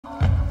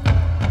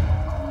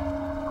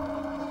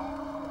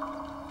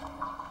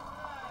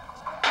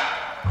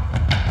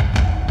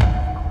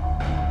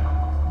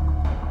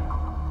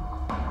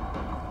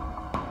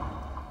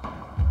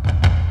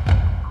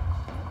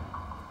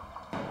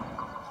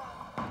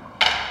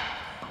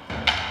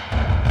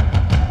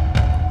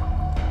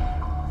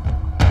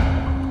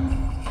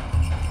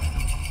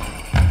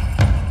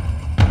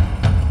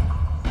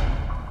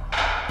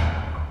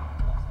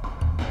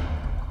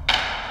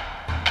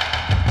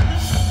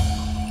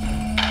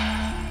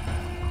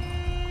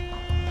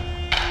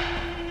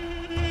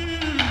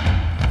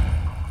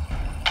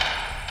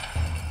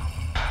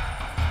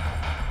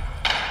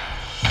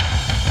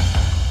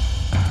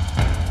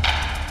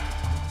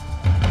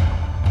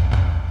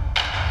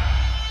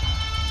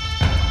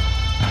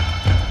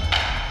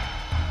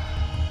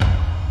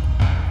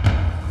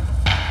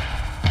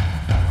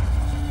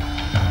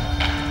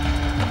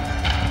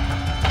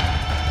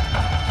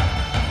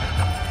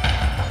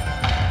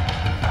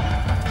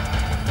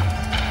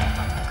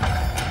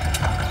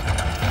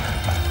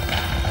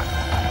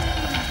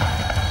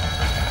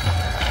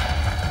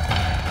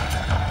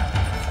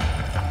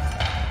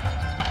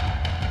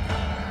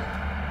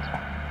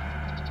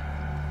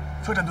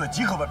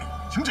集合完毕，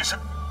请指示。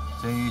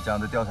监狱长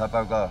的调查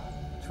报告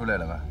出来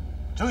了吗？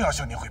正要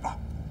向您汇报。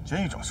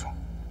监狱长说，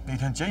那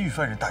天监狱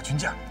犯人打群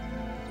架，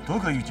多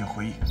个狱警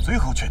会议最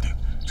后确定，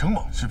程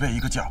猛是被一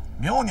个叫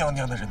苗娘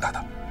娘的人打的。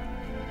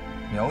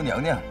苗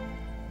娘娘，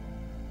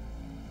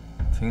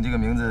听这个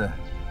名字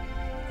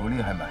不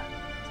厉害嘛？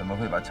怎么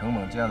会把程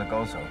猛这样的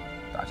高手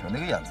打成那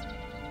个样子？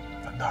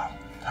难道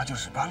他就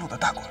是八路的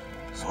大官？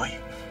所以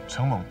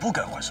程猛不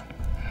敢还手。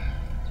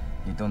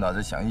你动脑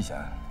子想一想，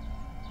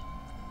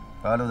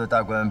八路的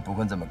大官不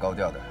会这么高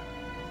调的。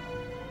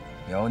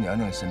苗娘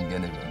娘身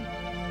边的人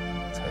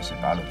才是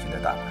八路军的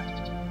大官。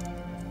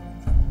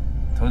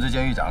通知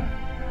监狱长，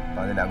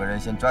把那2个人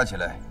先抓起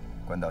来，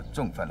关到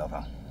重犯牢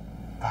房。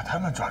把他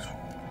们抓住，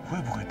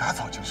会不会打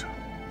草惊蛇，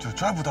就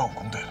抓不到武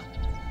工队了？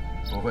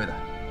不会的，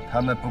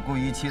他们不顾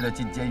一切的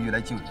进监狱来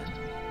救人，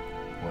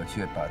我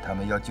却把他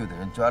们要救的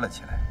人抓了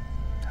起来，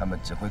他们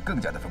只会更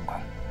加的疯狂，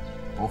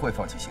不会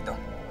放弃行动。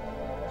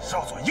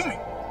少佐英明。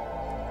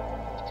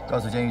告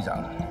诉监狱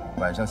长，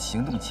晚上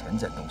行动前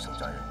再动手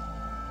抓人。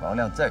王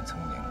亮再聪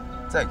明，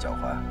再狡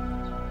猾，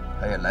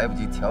他也来不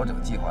及调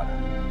整计划了。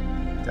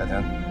加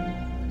藤，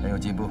很有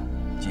进步，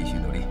继续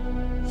努力。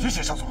谢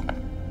谢少佐。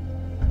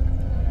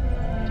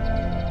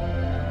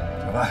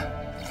走吧。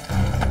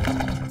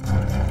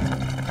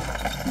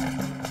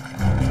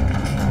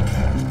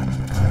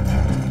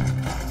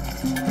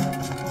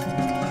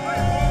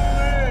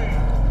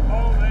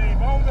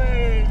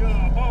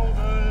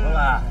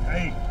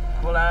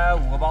过来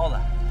5个包子。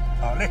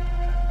好嘞。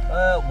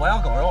我要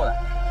狗肉的。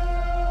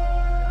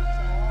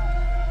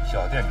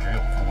小店只有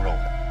猪肉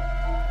的。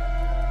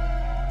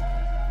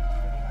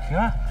行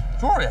啊，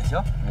猪肉也行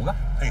，5个。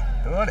哎，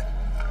得嘞。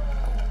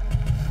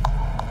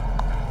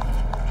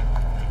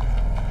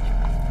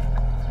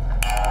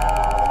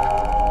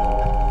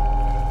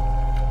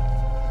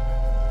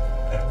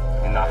哎，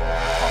您拿。好。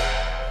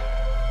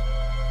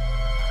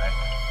哎。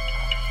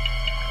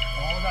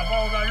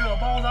包子，热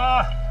包子。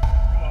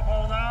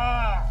包子，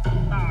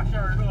大馅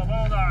儿热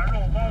包子，肉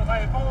包子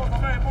卖包子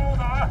卖包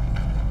子，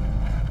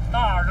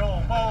大肉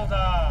包子，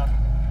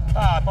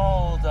大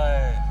包子。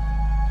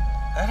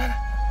来来来，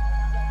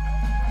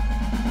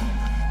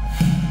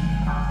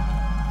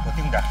我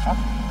盯着啊。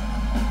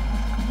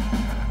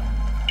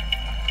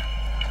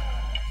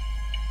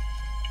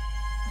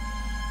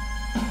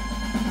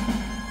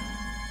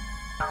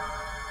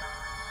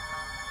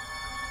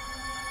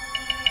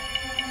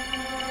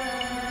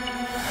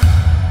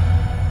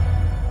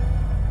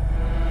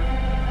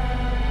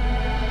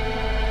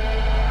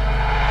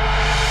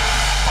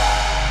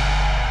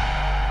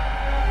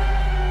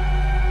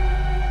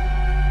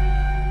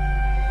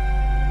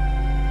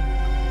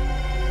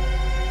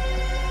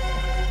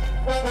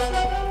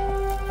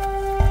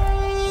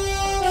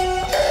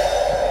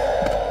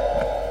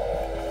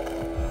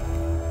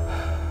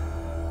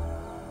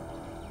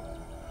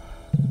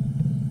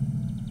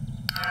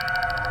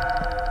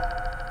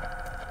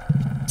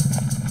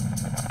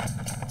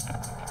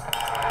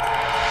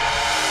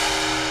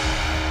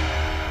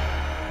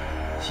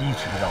一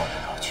直绕来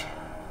绕去，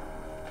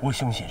吴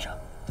兄先生，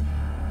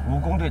武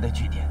工队的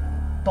据点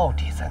到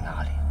底在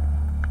哪里？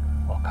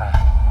我看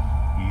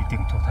一定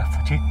就在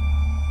附近。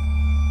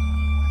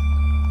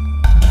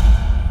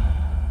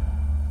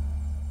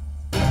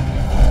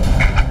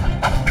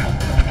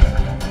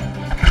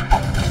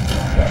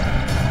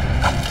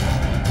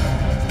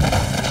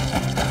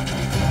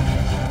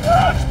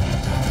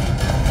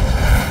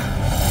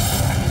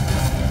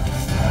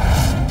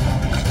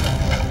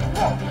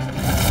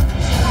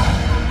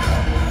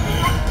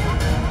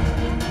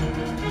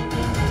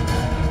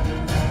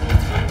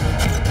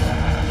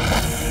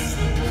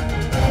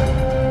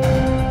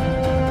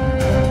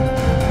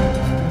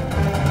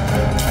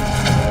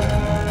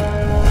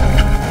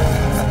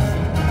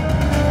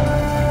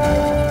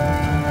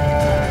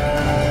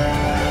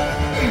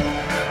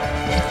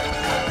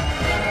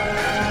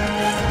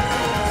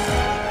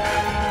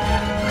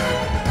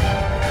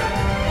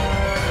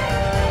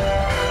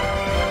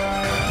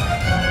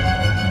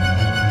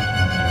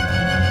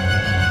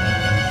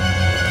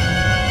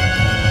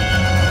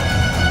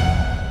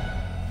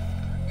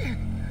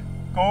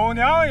狗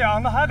娘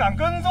养的还敢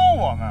跟踪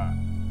我们？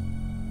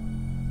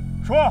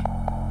说，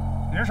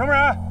你是什么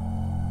人？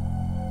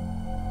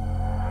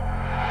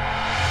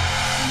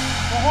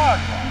说话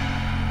去吧！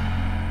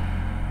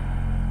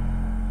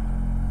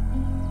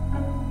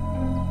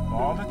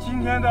老子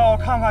今天倒要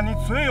看看你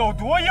嘴有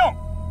多硬！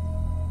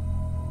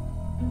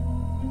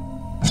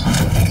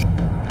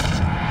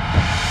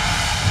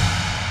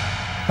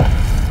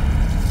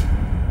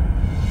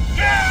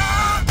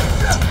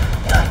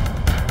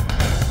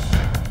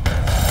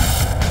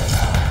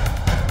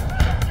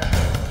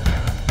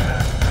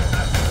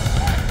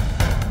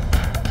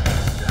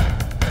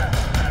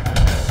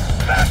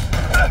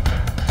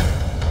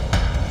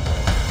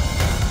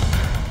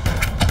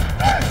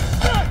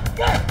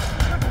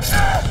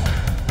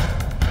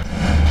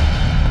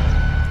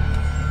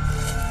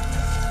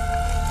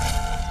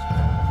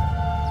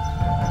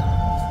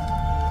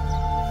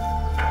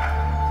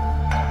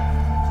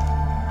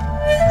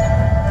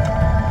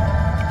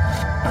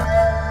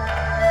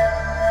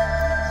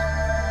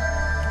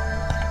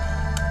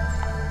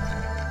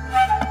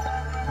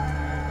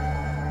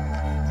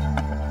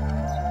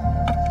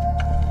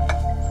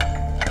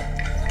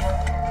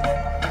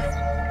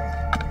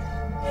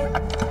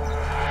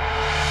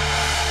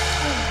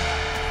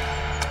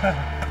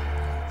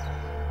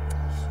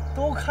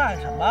都看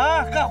什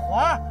么？干活！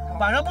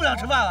晚上不想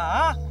吃饭了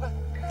啊？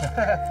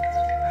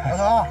老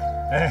头，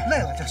哎，累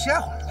了就歇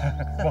会儿。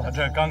我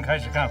这刚开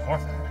始干活，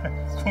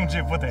空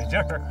气不得劲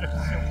儿。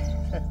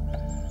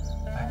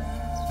哎，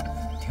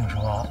听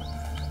说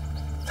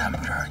咱们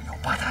这儿有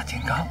8大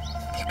金刚，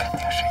你肯定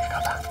是一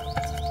个吧？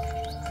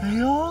哎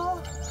呦，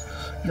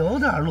有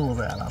点路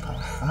子呀，老头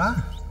啊！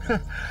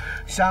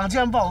想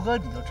见豹哥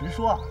你就直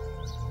说，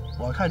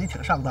我看你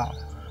挺上道的。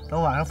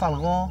等晚上放了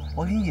工，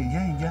我给你引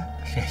荐引荐。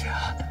谢谢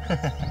啊，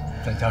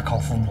在家靠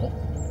父母，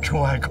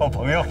出外靠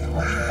朋友。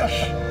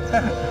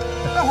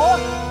干活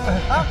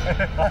啊！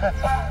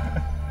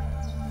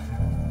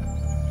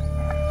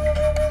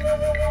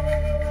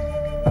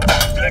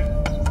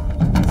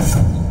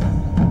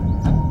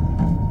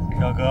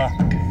小哥，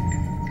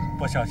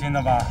不小心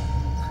的吧？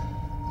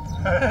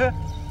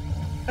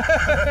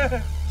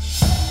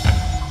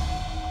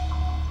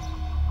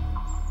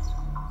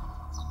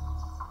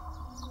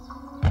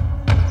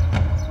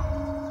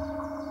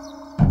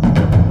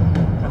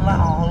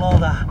老喽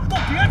的，都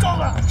别装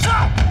了，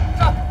上！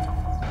上！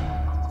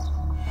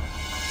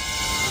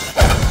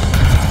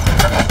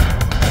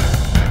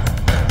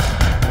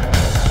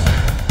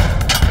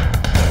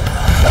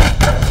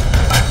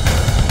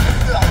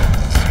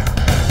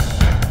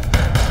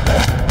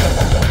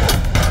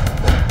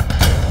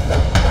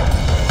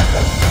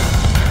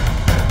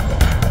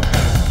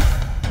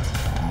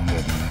工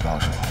业第一高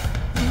手，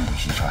名不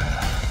虚传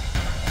了。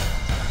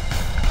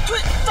对，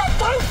站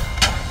等！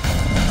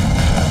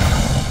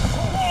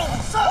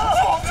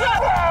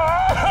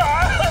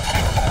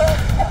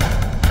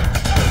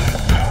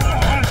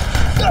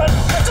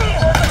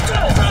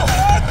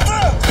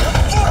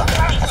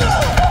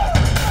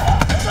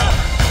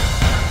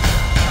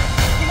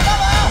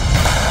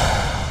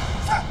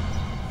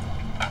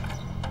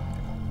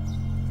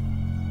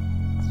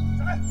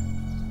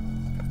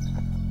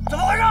怎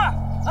么回事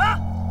啊？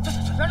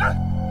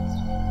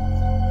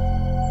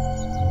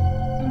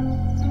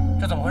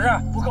这怎么回事？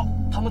不够，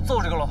他们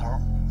揍这个老头。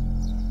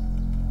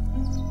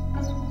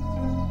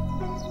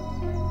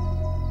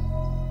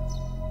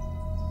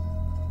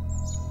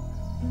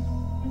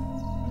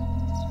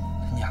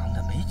娘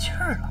的，没气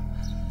儿了！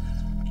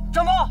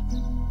张豹，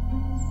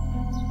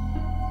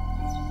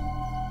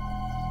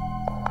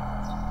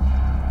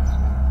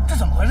这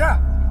怎么回事？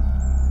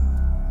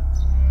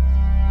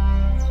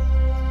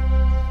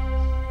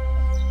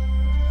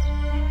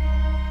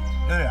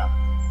六六，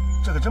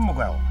这可真不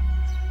怪我。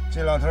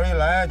这老头一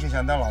来就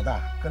想当老大，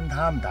跟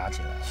他们打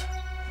起来了，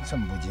这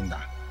么不经打，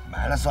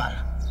埋了算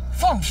了。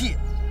放屁！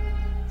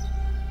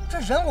这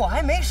人我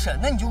还没审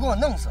呢，你就给我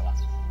弄死了。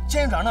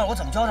监狱长那儿我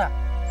怎么交代？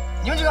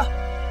你们几个，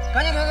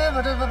赶紧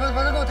把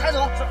他给我抬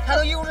走，抬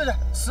到医务室去，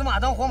死马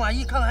当活马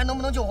医，看看还能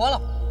不能救活了。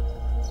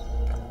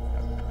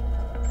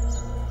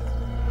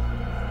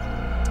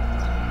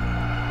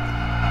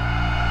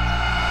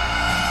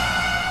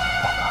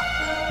宝哥，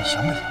你行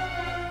不行？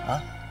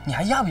啊，你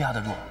还压不压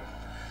得住？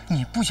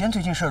你不嫌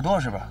最近事儿多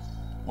是不是？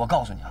我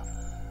告诉你啊，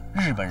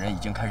日本人已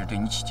经开始对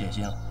你起戒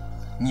心了。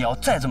你要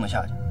再这么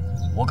下去，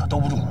我可兜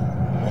不住你。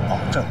我保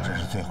证这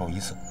是最后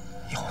一次，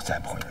以后再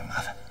不会惹麻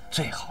烦。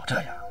最好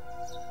这样，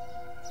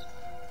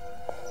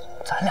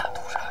咱俩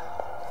图啥呀？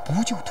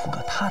不就图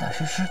个踏踏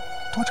实实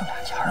多挣俩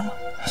钱吗？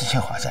这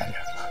话在理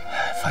儿，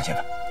放心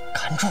吧，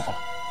看住了。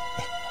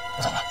哎，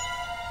我走了。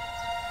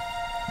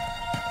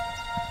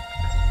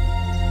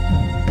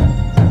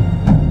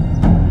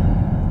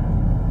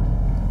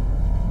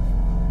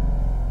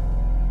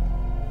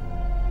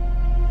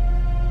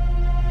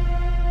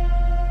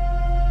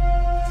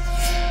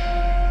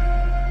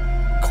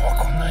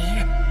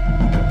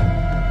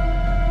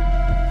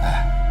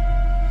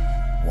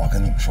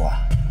说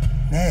啊，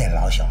那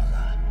老小子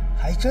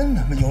还真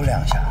他妈有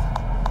两下子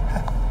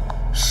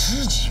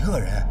，10几个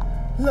人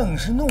愣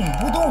是弄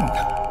不动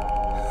他，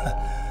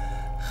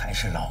还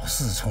是老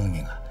四聪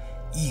明啊！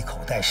一口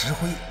袋石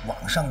灰往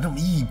上这么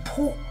一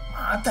泼，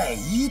麻袋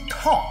一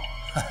套，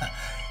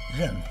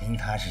任凭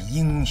他是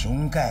英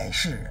雄盖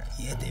世，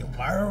也得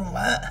玩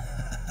完。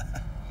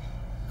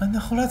那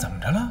后来怎么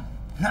着了？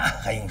那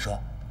还用说，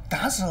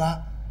打死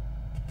了。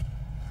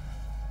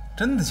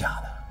真的假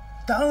的？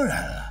当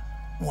然了。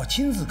我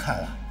亲自看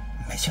了，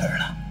没气儿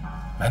了，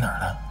埋哪儿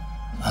了？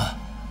啊，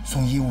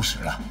送医务室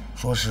了，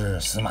说是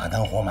死马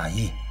当活马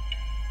医。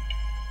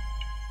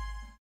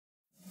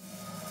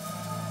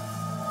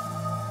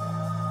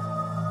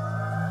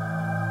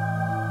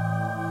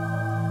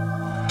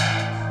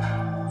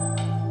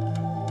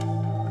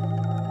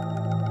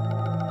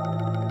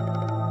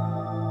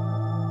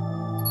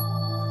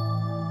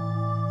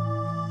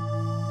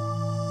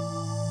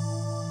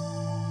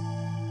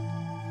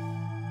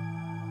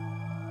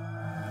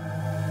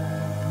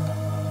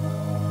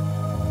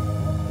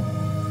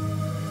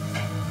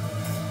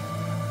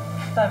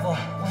大夫，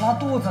我拉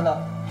肚子了，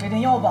给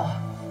点药吧。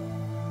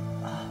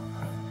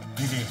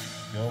弟弟，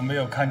有没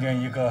有看见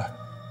一个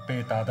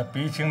被打得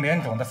鼻青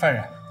脸肿的犯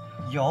人？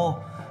有，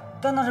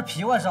但那是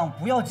皮外伤，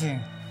不要紧。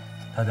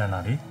他在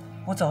哪里？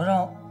我早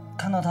上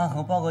看到他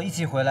和豹哥一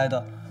起回来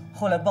的，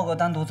后来豹哥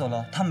单独走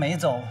了，他没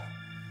走。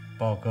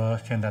豹哥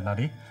现在哪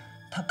里？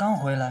他刚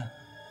回来，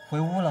回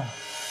屋了。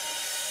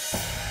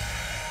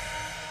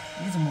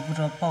你怎么不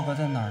知道豹哥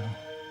在哪儿呢？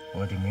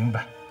我得明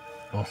白，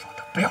啰嗦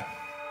的不要。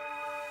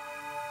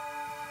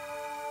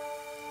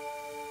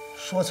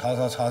说曹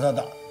操，曹操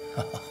到。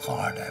好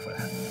二大夫来，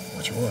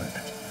我去问问他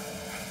去。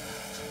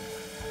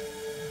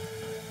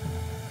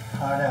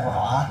好二大夫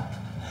好啊！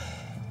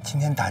今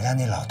天打架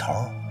那老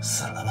头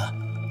死了吧？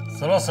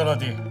死了死了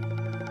的，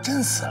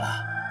真死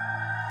了。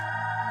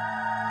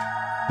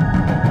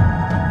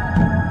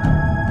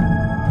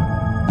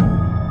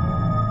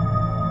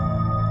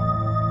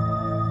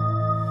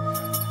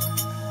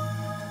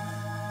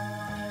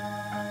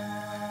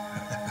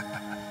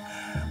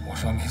我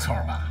说没错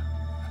吧？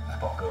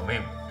豹哥没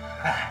有。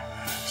哎，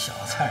小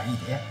菜一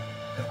碟，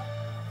对吧？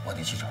我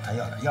得去找他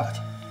要点药去。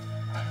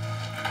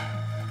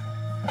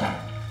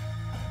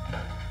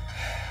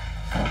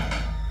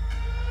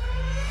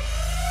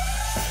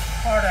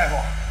二大夫，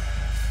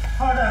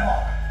二大夫，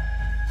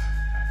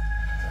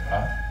怎么了？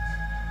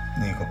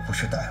那个不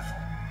是大夫，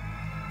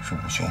是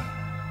武兄。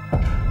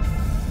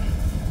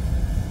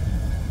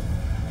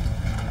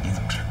你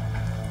怎么知道？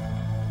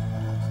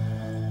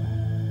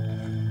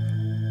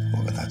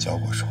我跟他交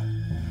过手，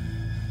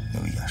那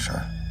个眼神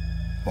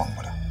忘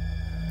不了。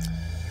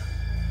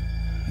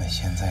那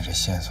现在这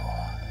线索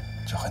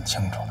就很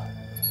清楚了。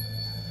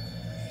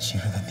其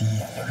实他第一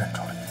眼就认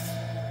出来，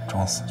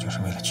装死就是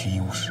为了去医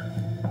务室。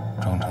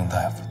装成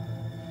大夫，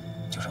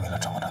就是为了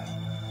找着你。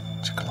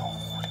这个老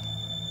狐狸，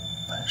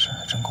办事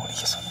还真够利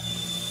索的。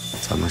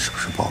咱们是不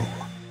是暴露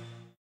了？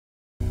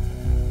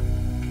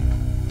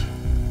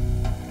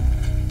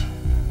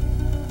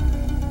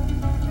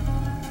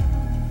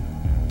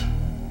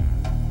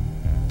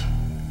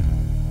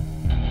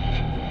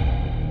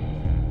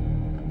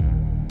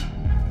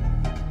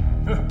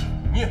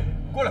你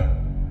过来。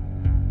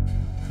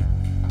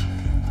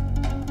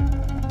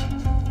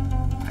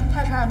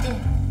他的传染病，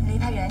你离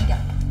他远一点。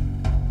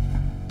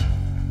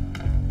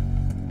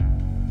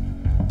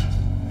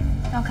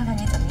让我看看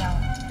你怎么样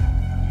了。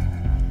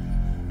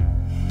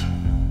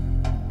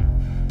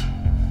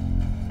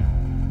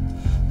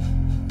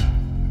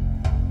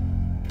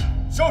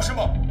笑什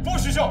么？不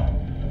许笑！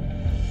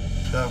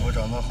大夫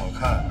长得好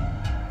看，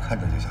看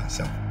着就想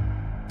笑。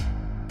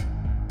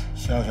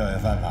笑笑也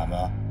犯法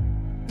吗？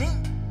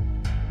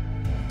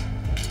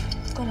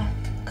过来，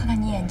看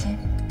看你眼睛。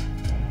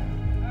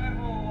大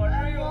夫，我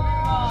这有病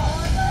啊！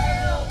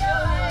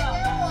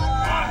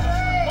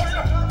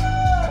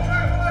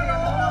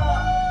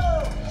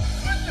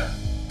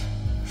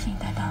信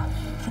带到，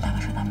副大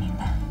哥说他明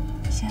白，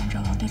先按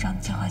照王队长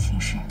的计划行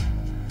事，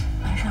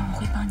晚上我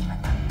会帮你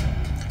们的。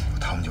有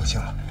他们就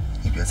行了，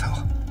你别掺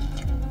和。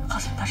好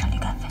心搭上驴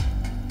肝肺，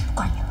不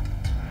管你了。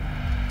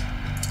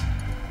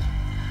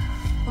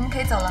我们可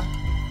以走了。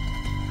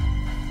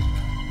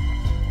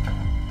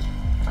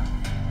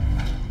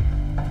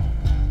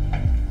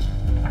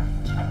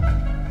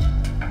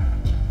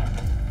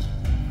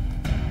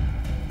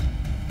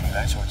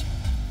蓝小姐，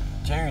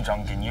监狱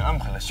长给您安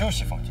排了休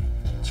息房间，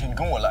请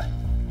跟我来。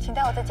请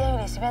带我在监狱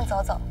里随便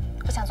走走，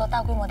我想做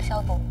大规模的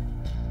消毒。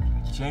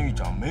监狱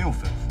长没有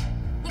吩咐。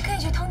你可以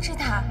去通知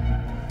他，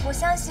我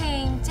相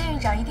信监狱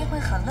长一定会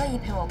很乐意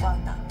陪我逛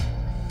的。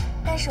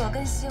但是我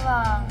更希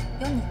望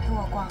有你陪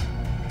我逛，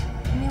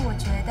因为我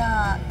觉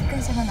得你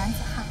更像个男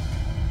子汉。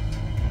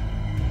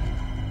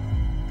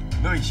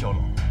乐意效劳，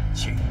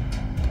请。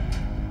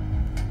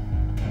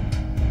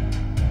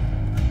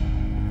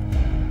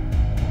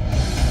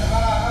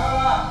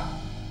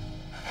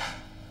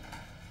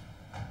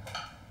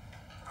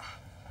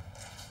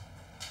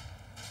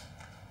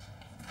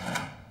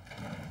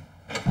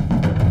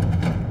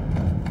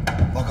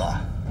报告，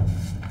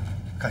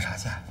干啥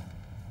去？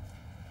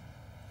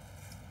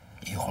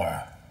一会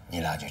儿你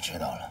俩就知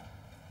道了。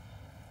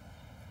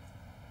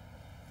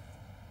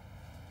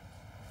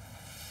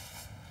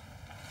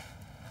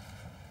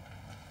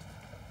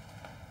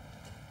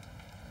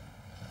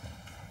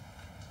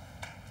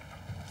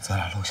咱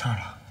俩露馅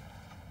了。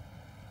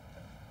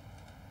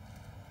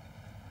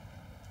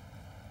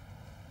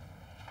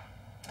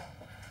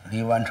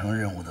离完成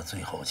任务的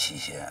最后期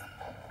限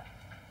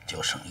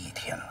就剩1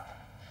天了。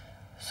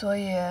所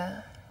以，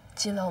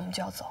今晚我们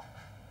就要走。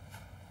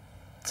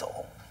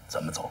走？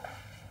怎么走？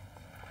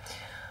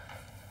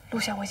路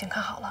线我已经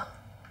看好了，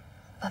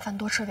晚饭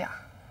多吃点儿，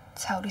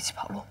才有力气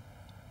跑路。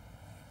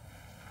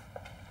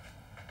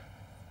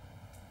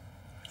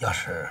要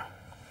是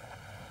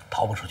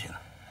逃不出去呢？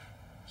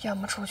要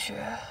么出去，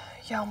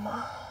要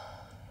么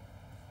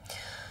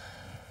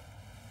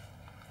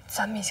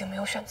咱们已经没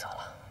有选择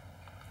了。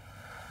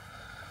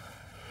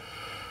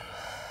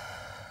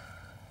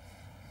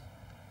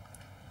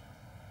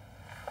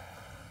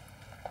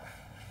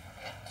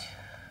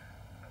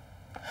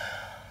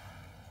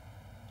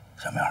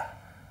小苗，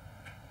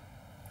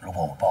如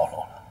果我暴露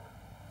了，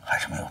还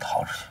是没有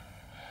逃出去，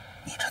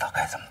你知道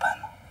该怎么办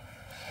吗？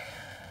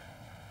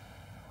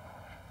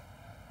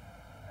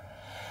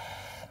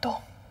懂。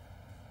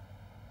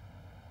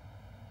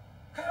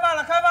开饭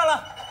了，开饭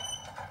了！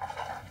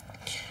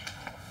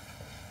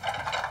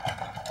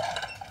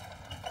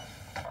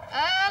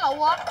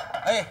伯，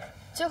哎，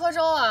结合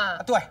粥啊？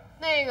对，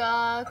那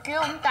个给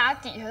我们打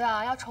底下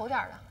的要稠点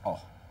的。哦。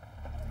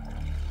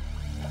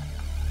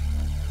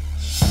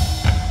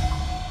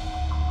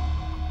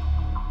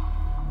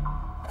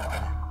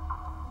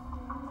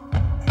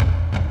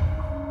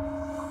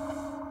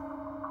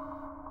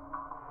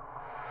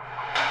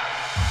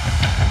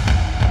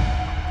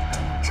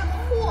真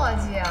磨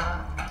叽啊！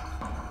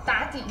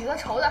打底下的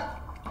稠的。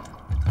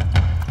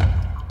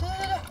对，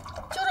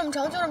就这么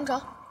盛，就这么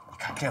盛。你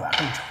看这碗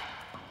更稠，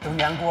都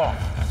粘锅了。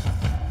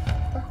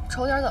不是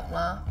稠点怎么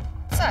了？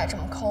再这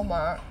么抠门，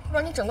要不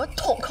然你整个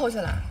桶抠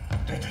下来。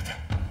对。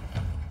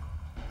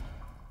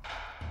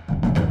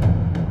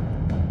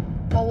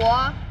老吴，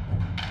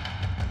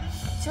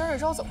今儿这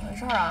粥怎么回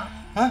事啊？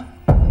啊？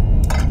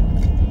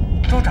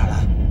粥咋了？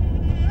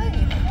问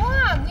你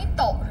话呢，你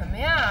抖什么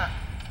呀？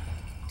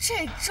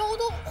这粥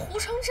都糊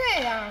成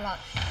这样了，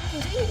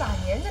你这一把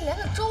年纪连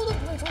个粥都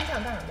不会煮，你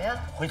想干什么呀？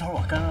回头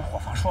我跟伙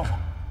房说说。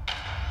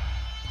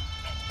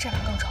这碗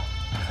更稠，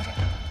你喝这个。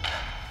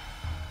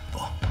不，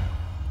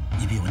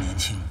你比我年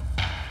轻，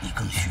你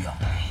更需要。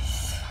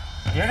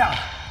别让了，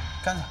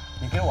干脆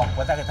你给我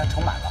再给他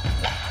盛满了。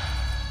来，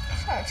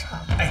这差。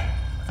哎。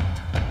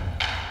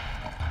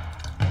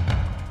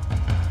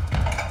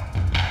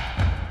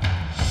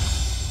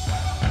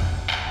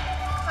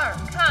看什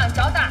么看？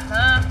找打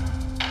呢？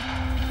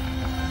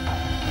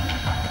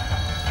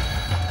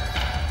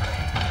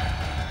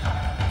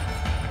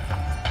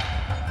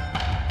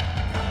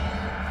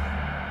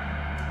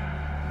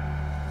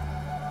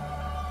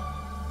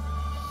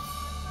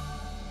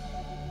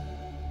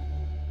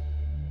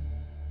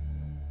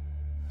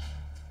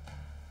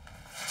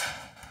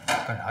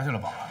干啥去了，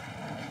宝？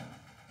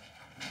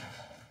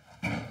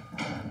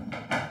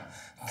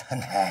他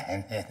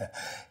奶奶的！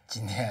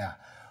今天啊，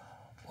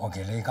我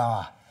给雷刚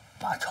啊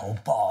把仇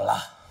报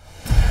了。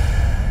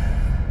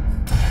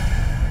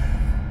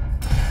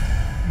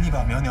你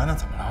把苗娘娘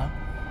怎么了？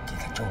给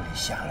他粥里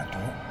下了毒，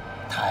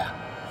他呀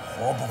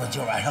活不过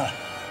今晚上了。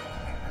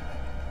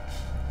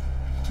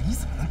你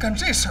怎么能干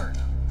这事儿呢？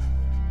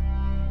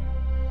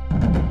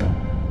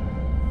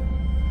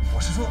我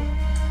是说，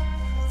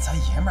咱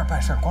爷们儿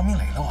办事光明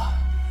磊落啊！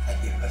哎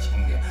呀，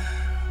兄弟，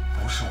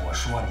不是我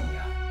说你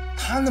呀，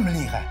他那么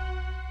厉害，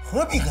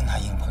何必跟他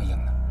硬碰硬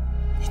呢？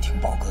你听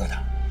豹哥的，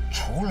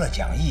除了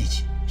讲义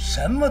气，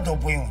什么都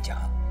不用讲。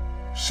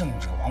胜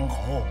者王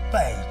侯，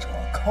败者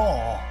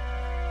寇。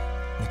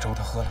那粥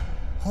他喝了？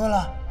喝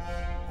了，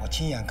我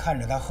亲眼看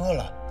着他喝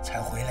了才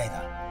回来的。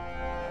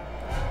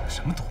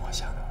什么毒啊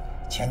下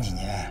的？前几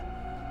年，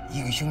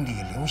一个兄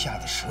弟留下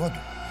的蛇毒，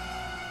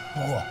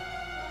不过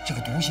这个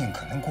毒性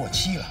可能过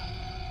期了。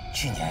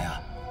去年呀，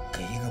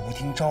给一个不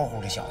听招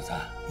呼的小子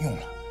用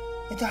了，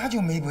他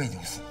就没被毒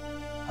死。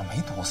啊，没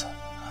毒死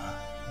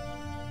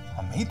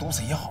啊，没毒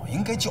死也好，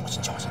应该教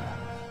训教训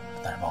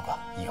他。但是豹哥，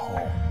以后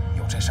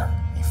有这事儿，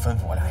你吩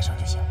咐我俩一声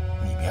就行，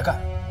你别干，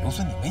有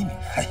损你威名。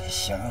哎，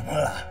行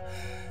了，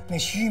那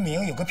虚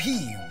名有个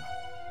屁用啊！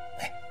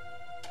哎，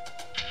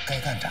该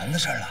干咱的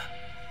事儿了。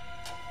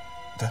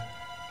对，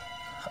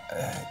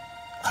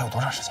还有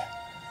多长时间？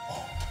哦，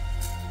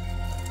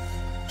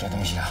这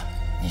东西啊，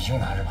你就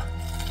拿着吧。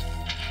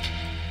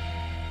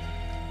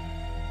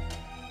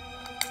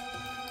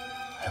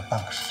还有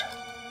半个时辰。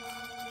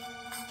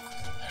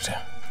这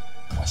样，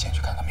我先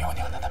去看看苗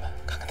娘娘他们，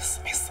看看他死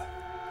没死。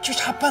就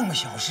差半个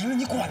小时了，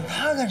你管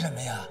他干什么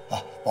呀？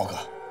啊，豹哥，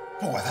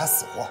不管他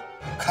死活，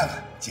看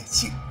看解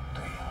气。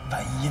对呀，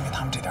万一因为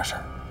他们这点事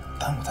儿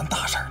耽误咱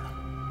大事儿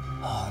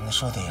呢？啊，那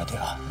说的也对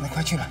啊，那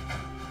快去吧。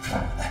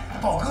哎，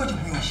豹哥就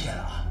不用谢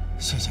了啊。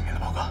谢谢你了，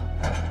豹哥。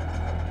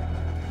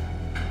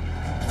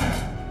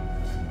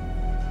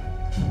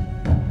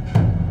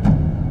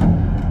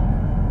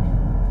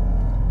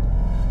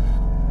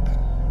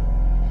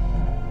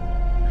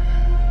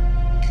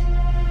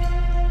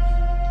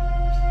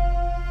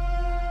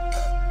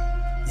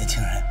年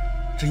轻人，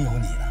真有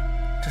你的。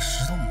这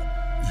石头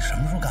你什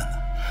么时候干的？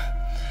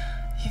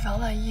以防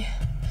万一。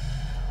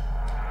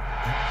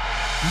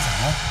你怎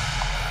么了？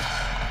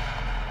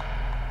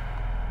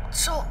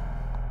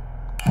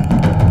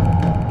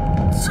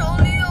粥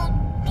里有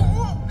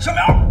毒！小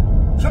苗，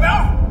小苗！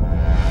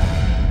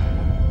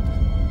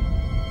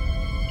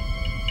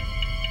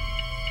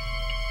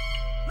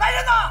来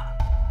人呐！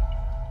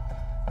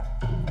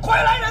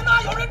快来人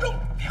呐！有人中！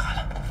别喊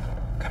了，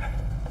开门。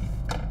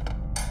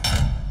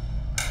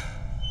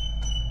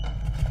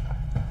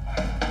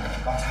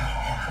刚才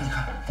好好说，你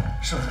看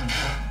是不是这么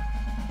说？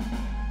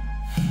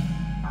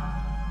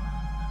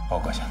豹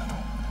哥下的毒，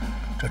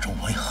这粥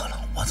我也喝了，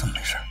我怎么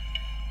没事？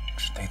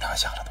是对他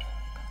下的毒。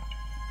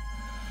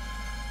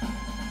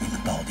你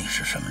们到底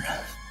是什么人？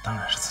当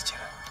然是自己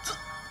人。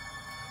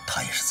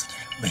他也是自己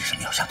人，为什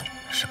么要下毒？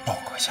是豹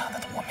哥下的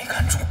毒，我没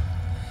看住。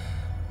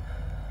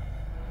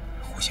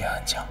呼吸暗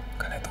降，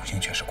看来毒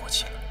性确实过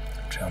期了。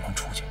只要能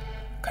出去，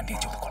肯定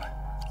救得过来。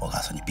我告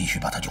诉你，必须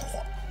把他救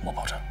活，我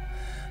保证。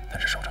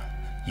但是首长，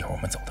一会儿我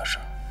们走的时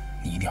候，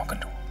你一定要跟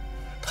着我。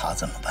他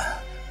怎么办？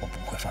我不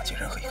会放弃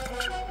任何一个同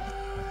志。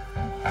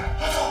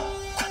老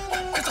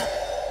总，快走！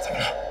怎么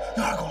了？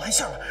有二狗来完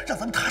线了，让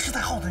咱们踏实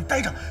在号子里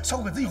待着。小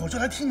鬼子一会儿就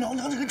来踢苗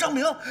娘娘跟张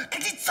明，赶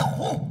紧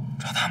走！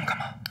找他们干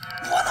嘛？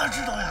我哪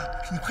知道呀？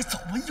你快走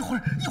吧，一会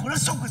儿让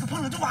小鬼子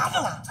碰上就麻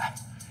烦了。哎，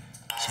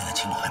现在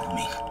情况还不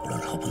明，无论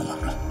如何不能莽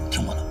撞，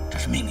听我的，这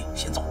是命令，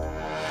先走。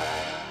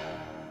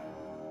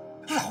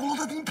老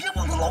了的，你别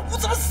忘了老吴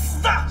怎么死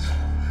的，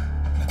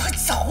快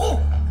走！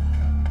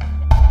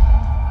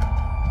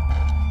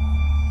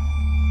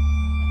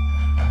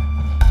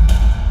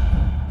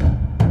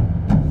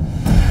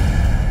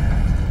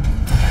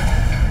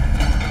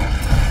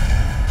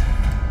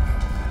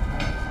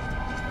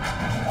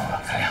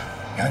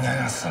娘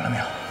娘死了没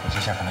有？我这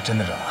下可能真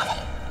的惹麻烦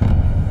了。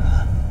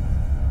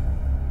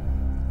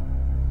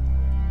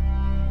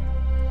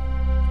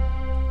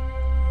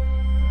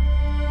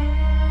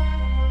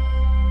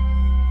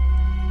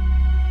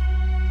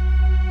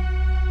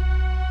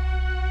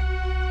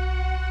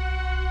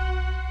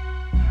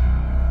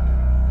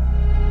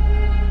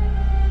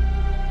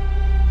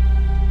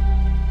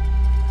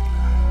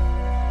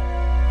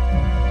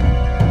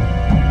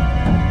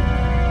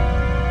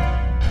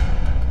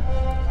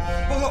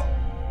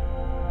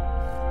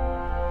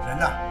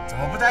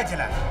带进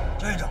来，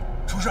焦院长，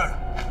出事了！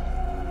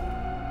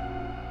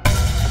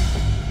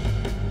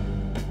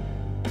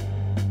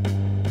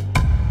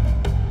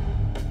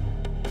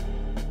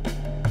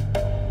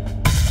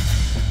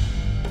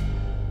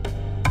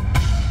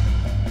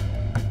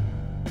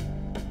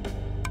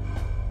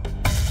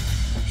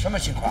什么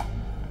情况？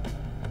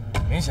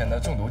明显的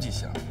中毒迹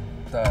象，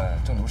但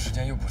中毒时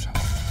间又不长，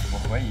我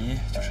怀疑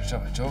就是这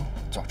碗粥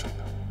造成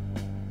的。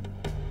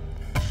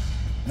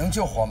能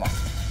救活吗？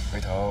回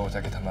头再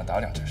给他们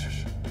打2针试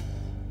试。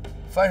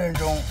犯人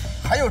中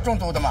还有中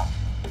毒的吗？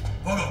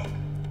报告，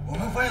我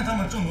们发现他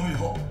们中毒以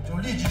后，就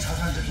立即查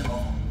看这片牢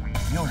房，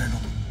没有人中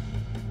毒。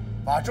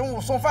把中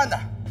午送饭的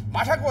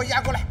马上给我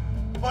押过来，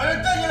把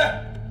人带进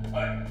来。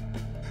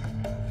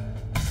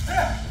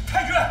哎，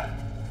太君，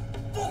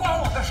不关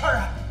我的事儿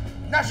啊！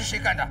那是谁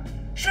干的？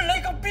是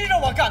雷公逼着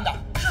我干的，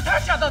是他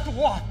下的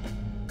毒啊！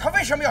他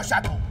为什么要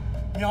下毒？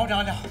苗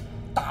娘娘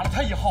打了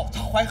他以后，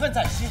他怀恨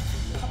在心，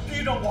他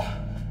逼着我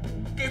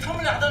给他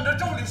们俩的这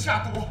粥里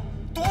下毒，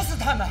毒死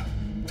他们。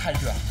太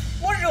君，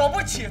我惹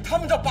不起他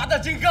们这八大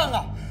金刚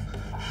啊！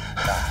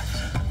大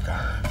金刚，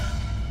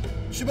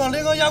去把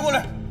雷刚押过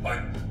来。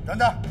等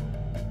等，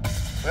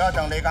不要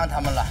等雷刚他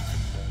们了，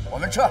我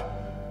们撤。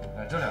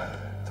那这2个人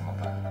怎么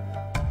办？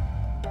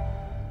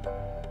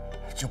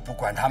就不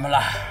管他们了。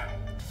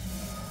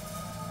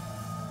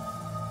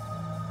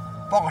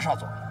报告少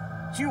佐，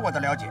据我的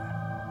了解，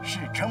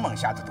是陈猛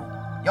下的毒，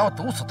要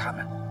毒死他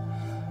们，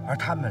而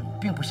他们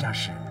并不像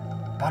是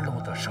八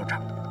路的首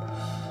长。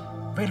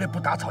为了不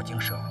打草惊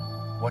蛇，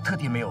我特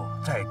地没有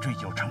再追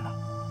究陈猛。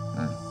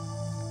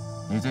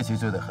你这期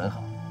做得很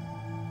好。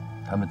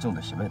他们中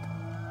的什么毒？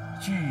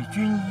据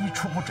军医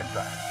初步诊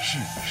断是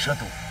蛇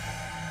毒。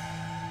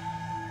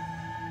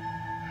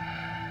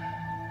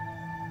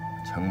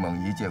陈猛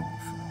一介武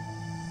夫，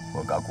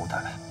我高估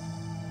他了。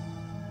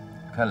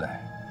看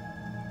来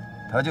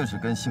他就是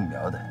跟姓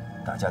苗的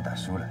打架打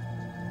输了，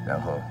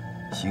然后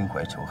心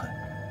怀仇恨，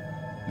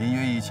离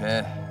约以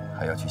前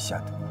还要去下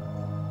毒，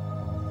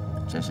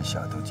真是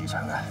小肚鸡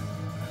肠啊！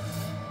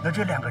那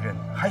这2个人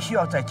还需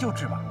要再救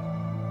治吗？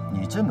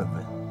你这么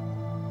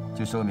问，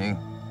就说明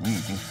你已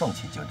经放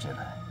弃救治了。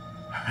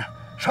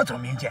少佐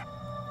明鉴。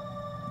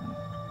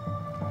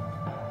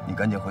你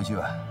赶紧回去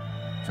吧，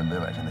准备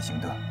晚上的行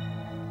动，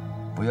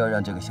不要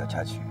让这个小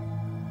插曲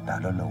打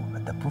乱了我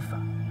们的步伐。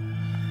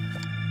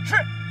是。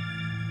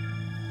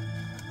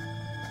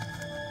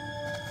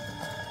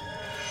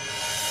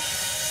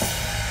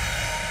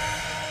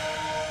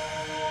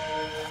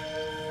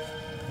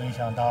没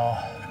想到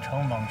陈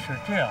猛是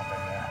这样的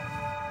人，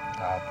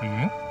打不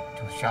赢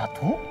就下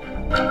毒。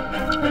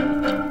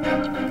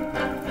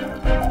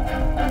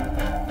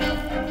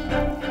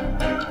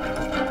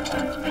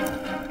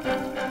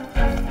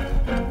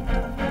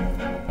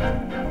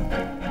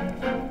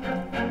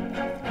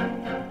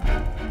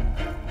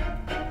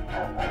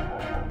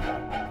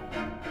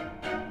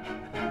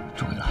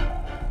注意了，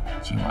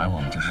今晚我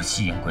们就是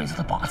吸引鬼子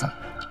的靶子，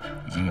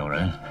已经有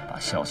人把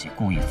消息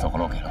故意走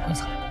漏给了鬼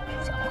子。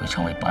咱们会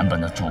成为版本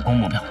的主攻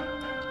目标。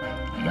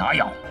牙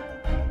咬，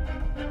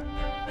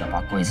要把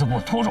鬼子给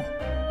我拖住。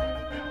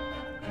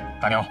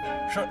大牛，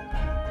是。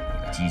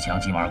你的机枪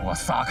今晚给我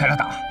撒开了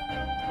打，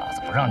老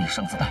子不让你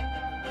剩子弹。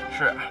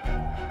是。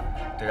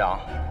队长，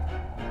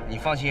你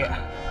放心，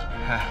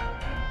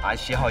俺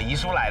写好遗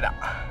书来的。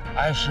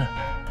按时，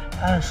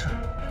按时。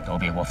都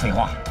别给我废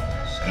话，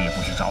谁也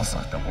不许找死，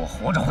都给我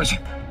活着回去。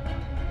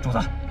柱子，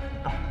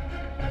到。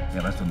那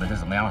边准备的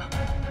怎么样了？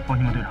放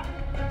心吧，队长，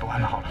都安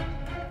排好了。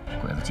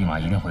鬼子今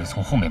晚一定会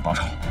从后面包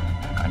抄，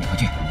赶紧回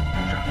去。是。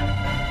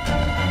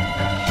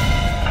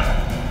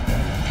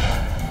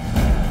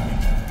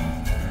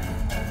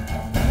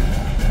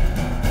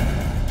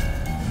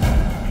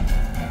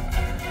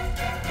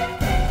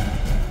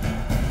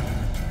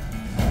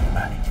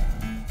哎，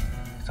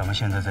咱们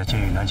现在在监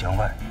狱南墙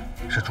外，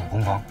是主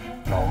攻方。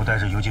老吴带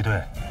着游击队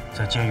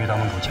在监狱大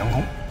门口强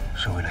攻，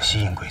是为了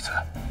吸引鬼子。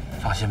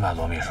放心吧，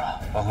罗秘书，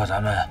包括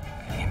咱们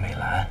给李美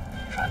兰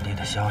传递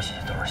的消息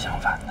都是相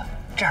反的，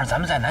这样咱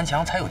们在南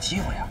墙才有机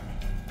会啊。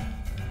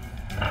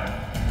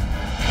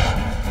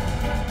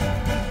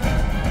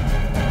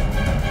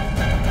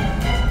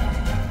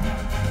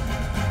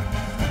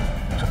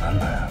这版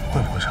本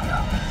会不会上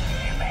当？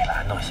李美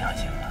兰都相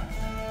信了，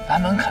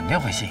版本肯定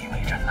会信以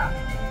为真的。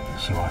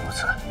希望如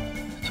此。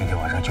今天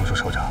晚上救出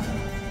首长，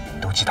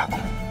都记大功。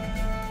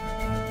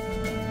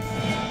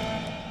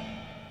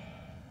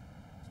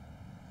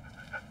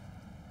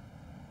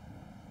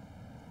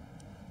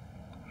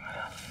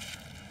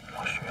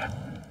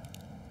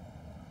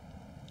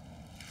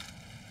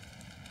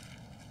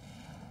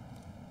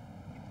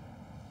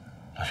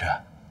 老薛，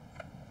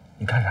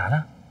你看啥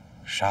呢？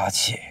杀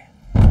气。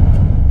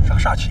啥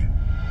杀气？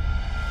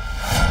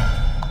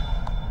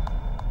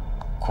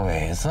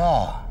鬼子。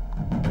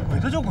鬼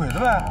子就鬼子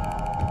呗，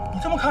你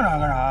这么看着俺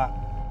干啥？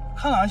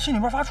看俺心里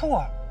边发怵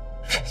啊！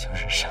这就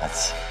是杀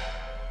气。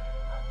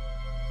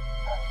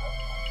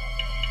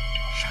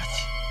杀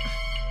气。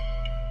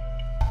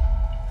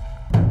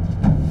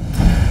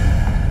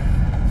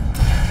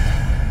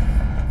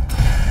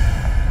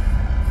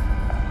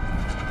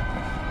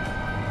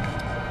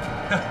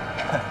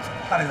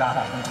 大李子，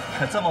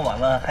可这么晚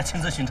了还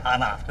亲自巡查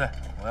呢？对，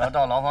我要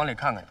到牢房里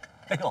看看你。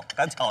哎呦，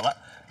赶巧了，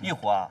一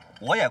会儿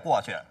我也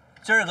过去。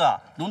今儿个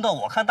轮到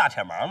我看大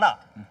铁门呢。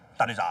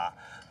大队长，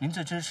您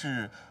这真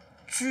是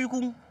鞠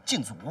躬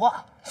尽瘁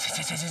啊！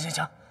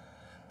行，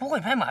不会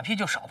拍马屁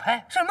就少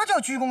拍。什么叫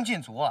鞠躬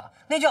尽瘁啊？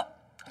那叫……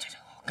行，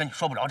跟你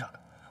说不着这个。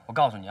我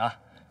告诉你啊，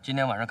今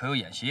天晚上可有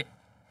演习。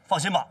放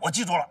心吧，我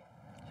记住了。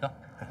行，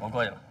我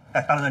过去了。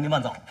哎，大队长您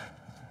慢走。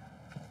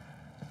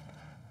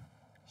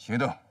行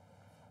动，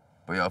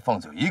不要放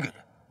走一个人。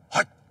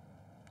嗨，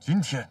今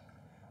天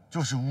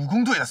就是武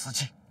工队的死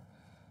期。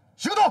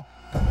行动！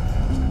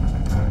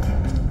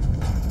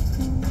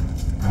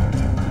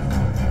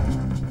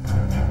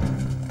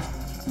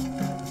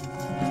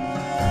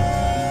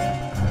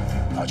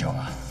老九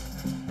啊，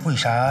为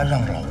啥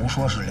让老吴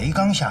说是雷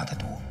刚下的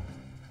毒？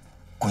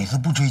鬼子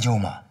不追究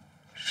吗？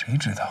谁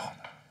知道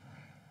呢？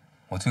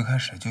我最开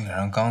始就想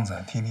让刚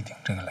子替你顶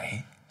这个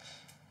雷，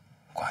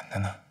管他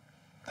呢，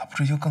他不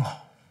追究更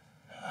好。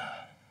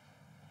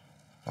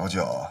老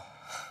九，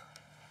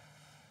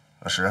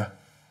老石，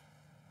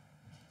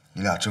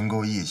你俩真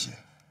够义气，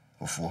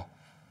我服。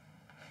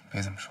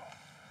别这么说，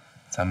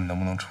咱们能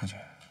不能出去，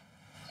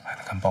还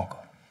得看豹哥。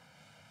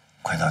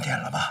快到点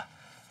了吧？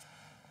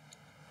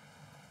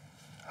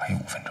还有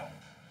5分钟。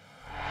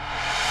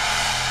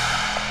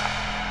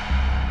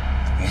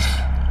别紧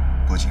张，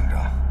不紧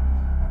张，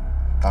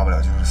大不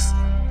了就是死，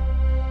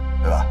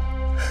对吧？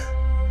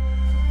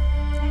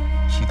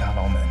其他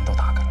牢门都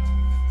打开了吗？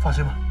放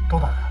心吧，都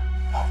打开了。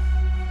好，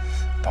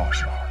到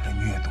时候人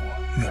越多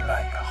越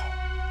乱越好。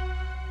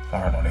老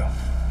二、老六，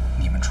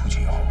你们出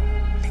去以后，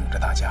领着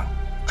大家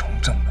冲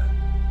正门，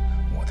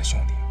我的兄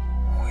弟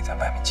会在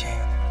外面接应你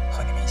们，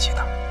和你们一起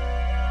打。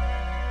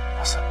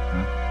老四，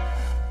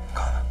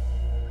刚子，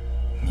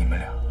你们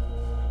俩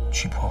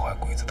去破坏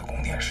鬼子的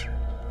供电室，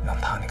让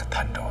他那个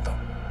探照灯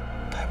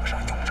派不上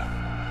用场。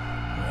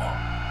我、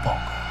豹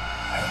哥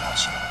还有老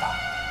七、老八，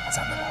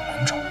咱们往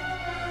门冲。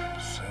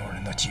所有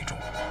人都记住，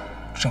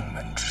正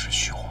门只是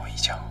虚晃一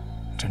枪，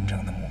真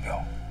正的目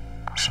标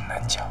是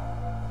南墙。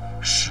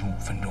15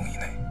分钟以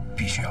内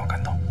必须要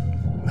赶到。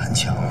南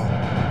墙啊，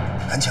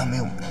南墙没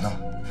有门呢，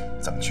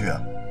怎么去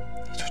啊？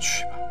你就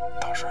去吧，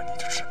到时候你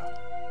就知道了。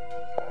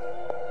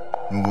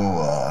如果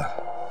我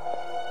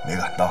没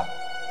赶到，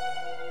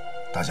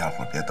大家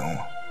伙别等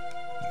我，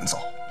你们走。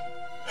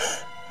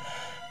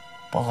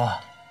报告，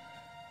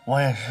我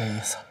也是这意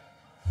思。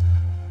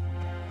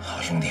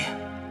好兄弟，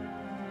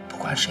不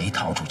管谁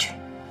逃出去，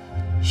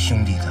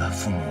兄弟的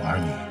父母儿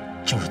女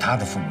就是他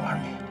的父母儿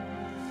女。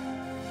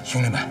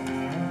兄弟们，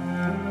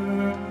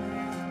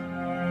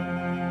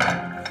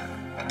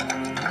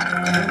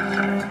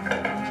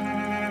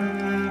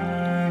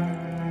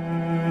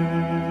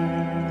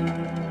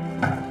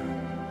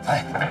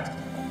哎，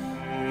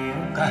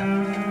干！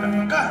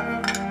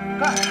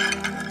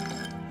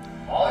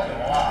好久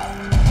啊！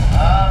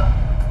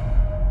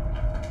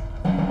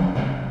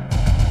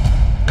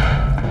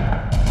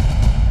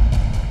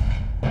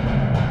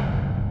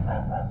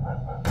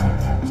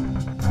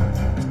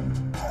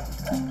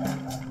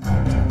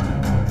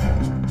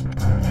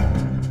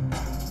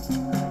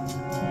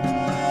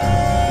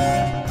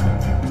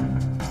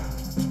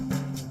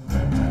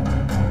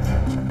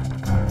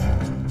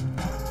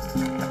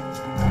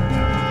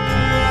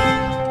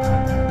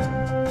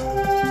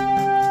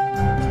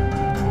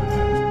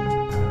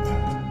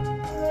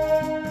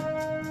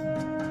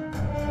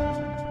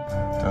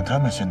等他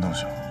们先动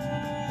手，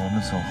我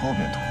们从后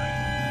边突围，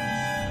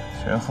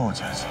前后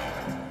夹击，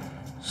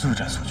速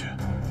战速决。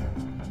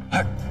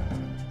嗨！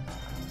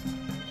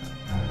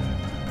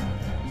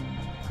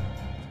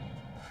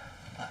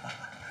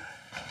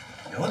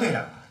刘队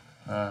长，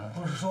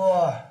不是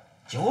说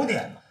9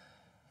点吗？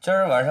今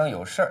儿晚上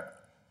有事儿，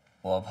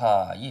我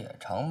怕夜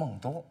长梦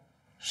多。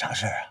啥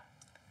事儿啊？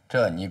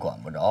这你管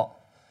不着，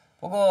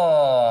不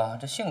过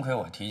这幸亏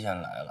我提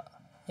前来了，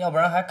要不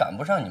然还赶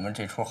不上你们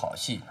这出好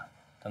戏呢。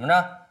怎么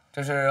着？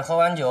这是喝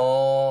完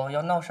酒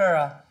要闹事儿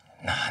啊？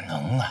哪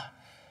能啊！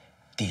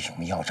弟兄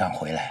们要账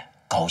回来，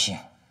高兴，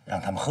让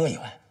他们喝一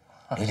碗。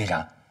刘队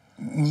长，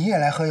你也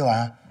来喝一碗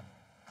啊？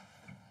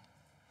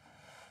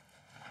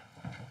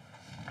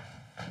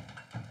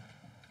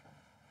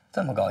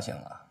这么高兴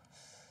啊？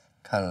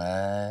看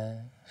来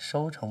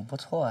收成不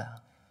错呀。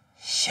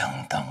相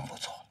当不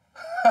错。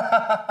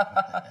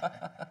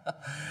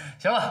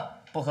行了，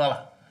不喝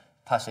了，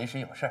怕随时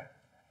有事儿，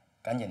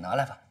赶紧拿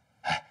来吧。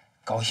哎，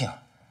高兴，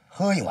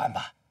喝一碗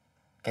吧。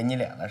给你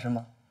脸了是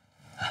吗？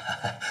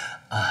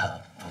啊，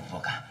不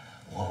敢，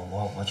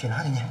我去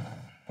拿给你。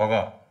报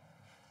告，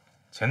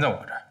钱在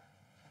我这儿。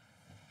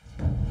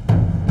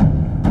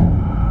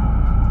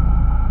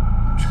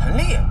陈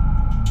丽，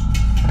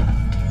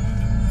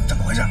怎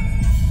么回事？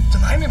怎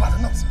么还没把他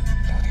弄死？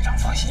刘队长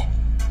放心，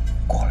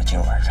过了今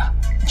儿晚上，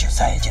你就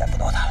再也见不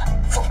到他了。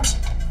放屁！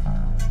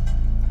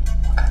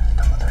我看你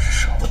他妈的是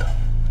舍不得，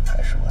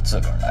还是我自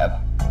个儿来吧。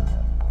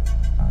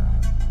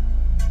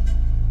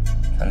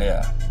陈丽，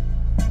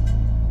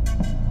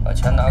把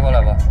钱拿过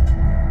来吧。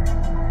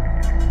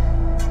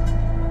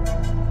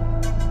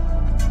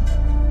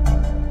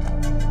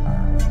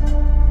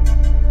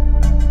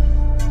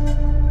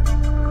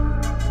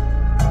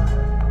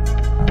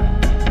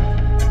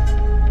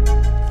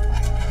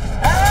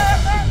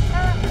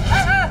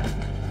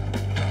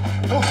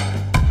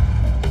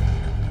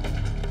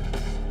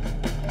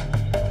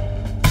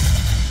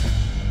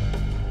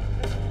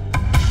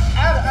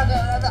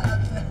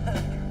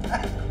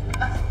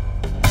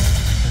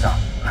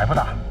还不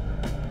打，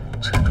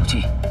沉住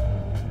气，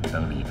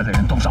等里边的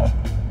人动手。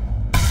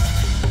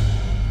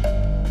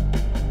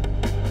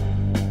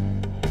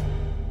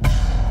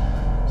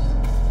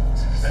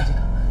怎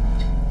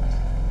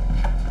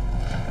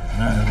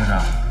么样，刘队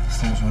长？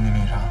四个兄弟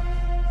没啥？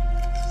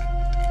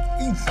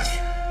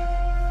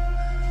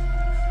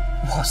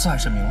我算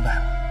是明白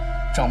了，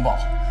张豹，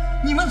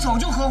你们早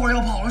就合伙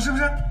要跑了，是不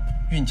是？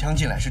运枪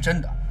进来是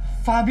真的，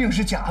发病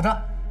是假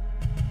的，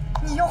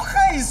你要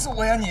害死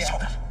我呀你！晓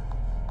得了。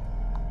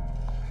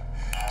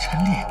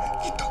陈丽，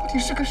你到底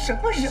是个什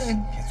么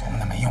人？别琢磨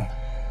那没用的，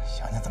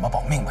想想怎么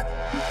保命吧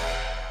你。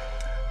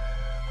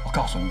我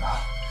告诉你们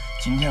啊，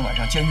今天晚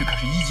上监狱可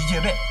是1级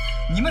戒备，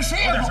你们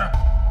谁也跑，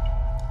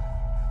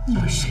你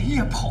们谁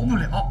也跑不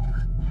了。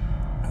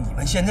你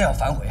们现在要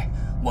反悔，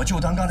我就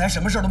当刚才什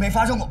么事都没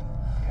发生过。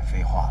别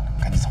废话了，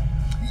赶紧走。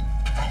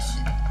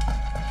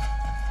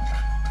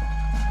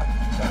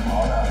想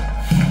跑的，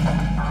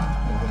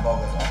都跟包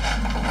哥走。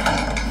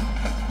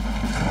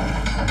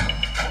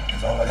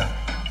走快点。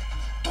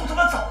都他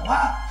妈走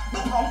啊！都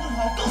跑不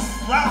跑，都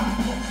死啊！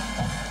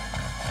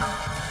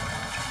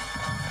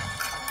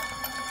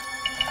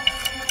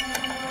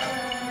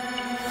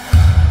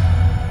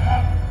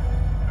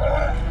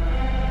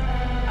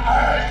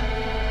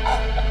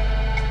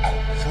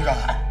首长，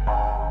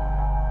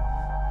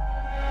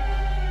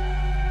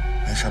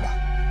没事吧？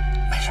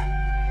没事，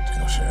这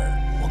都是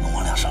我跟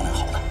王亮商量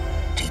好的。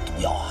这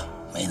毒药啊，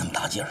没那么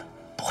大劲儿，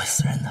不会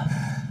死人的。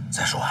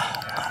再说啊，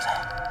我刚才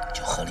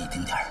就喝了一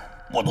丁点儿。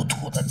我都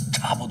吐的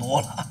差不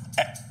多了，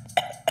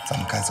咱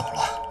们该走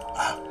了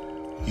啊！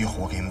一会儿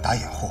我给你们打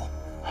掩护，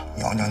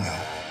苗娘娘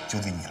就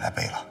得你来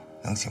背了，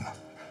能行吗？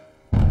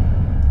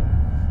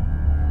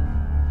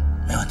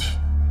没问题，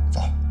走。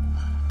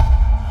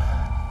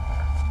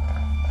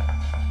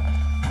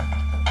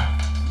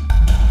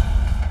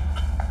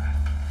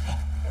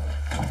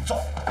走。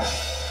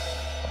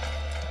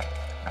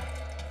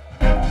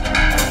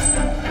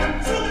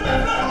兄弟们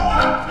跟好啊！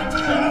这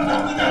个人保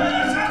护大家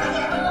杀出去！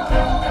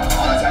跑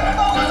到前面包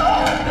哥走！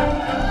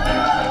弟兄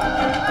们，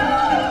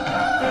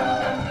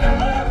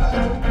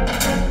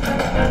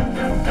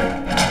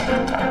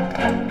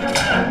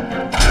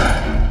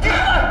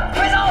快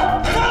走！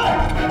走！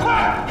快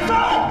走！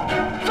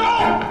走！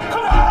快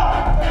跑！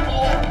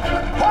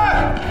快！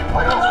快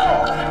走！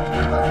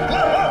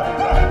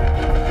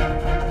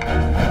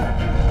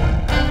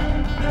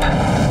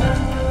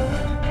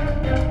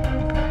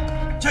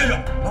接着，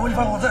麻烦你放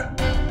好字。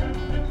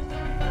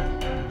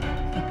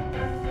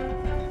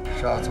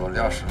少佐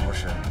料事如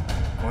神，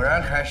果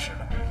然开始了。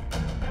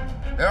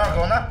刘二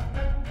狗呢？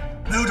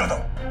没有找到。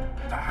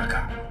大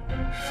干！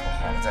说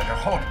好了在这儿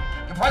候着，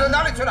你跑到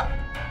哪里去了？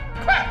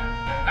快，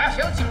来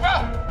行警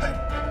报！嘿。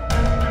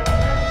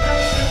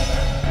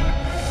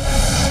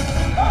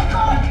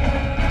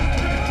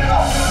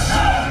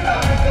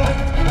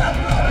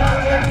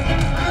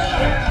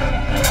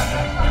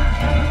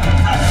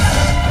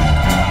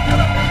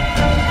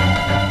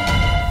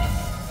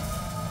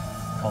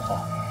高总，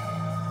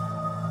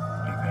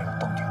里面有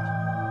动静了。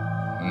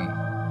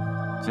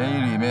监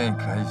狱里面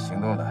开始行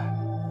动了，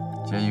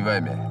监狱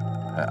外面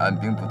还按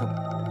兵不动。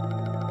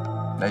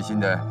耐心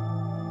的，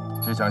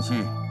这场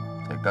戏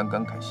才刚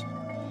刚开始。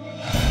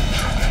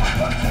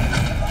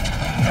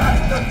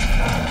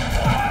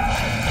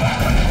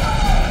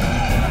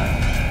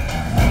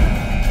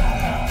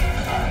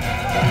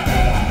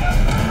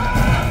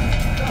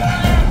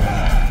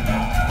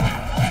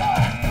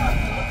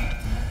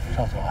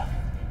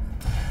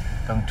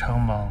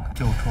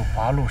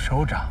八路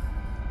首长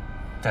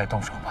再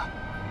动手吧。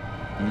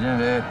你认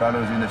为八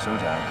路军的首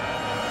长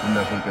真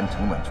的会跟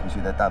程猛出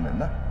去在大门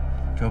吗？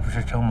这不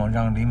是程猛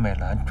让林美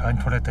兰传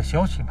出来的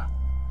消息吗？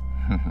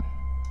哼哼，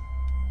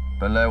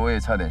本来我也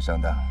差点上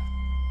当。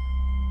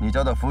你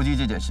遭到伏击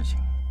这件事情，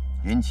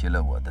引起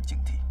了我的警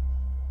惕，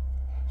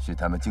是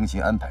他们精心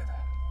安排的，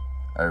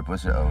而不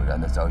是偶然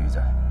的遭遇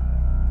战。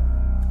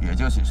也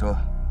就是说，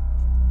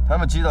他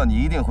们知道你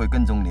一定会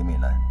跟踪林美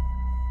兰，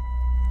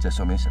这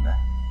说明什么？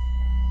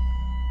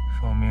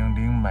说明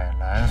林美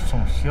兰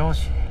送消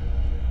息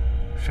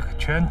是个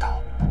圈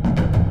套，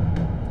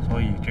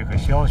所以这个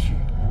消息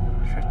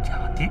是假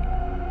的。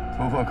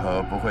突破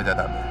口不会在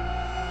大门，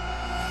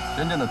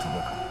真正的突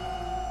破口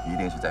一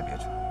定是在别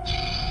处。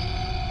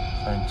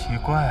很奇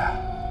怪啊，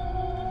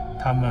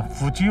他们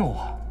伏击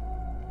我，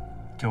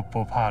就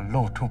不怕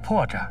露出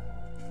破绽？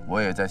我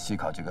也在思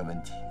考这个问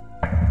题。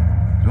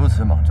如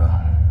此莽撞，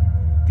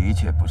的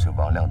确不是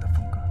王亮的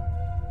风格。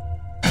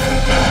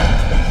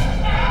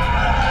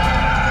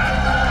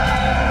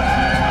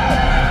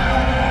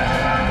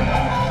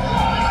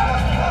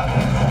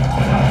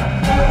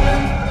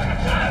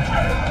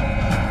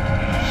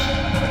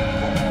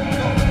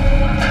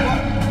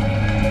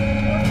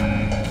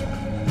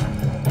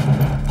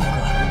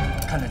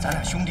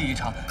兄弟一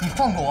场，你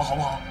放过我好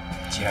不好？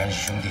既然是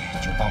兄弟，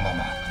就帮帮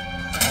忙。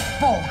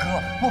豹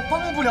哥，我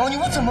帮不了你，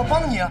我怎么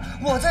帮你啊？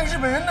我在日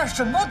本人那儿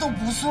什么都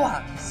不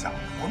算。想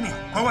活命，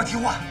乖乖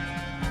听话。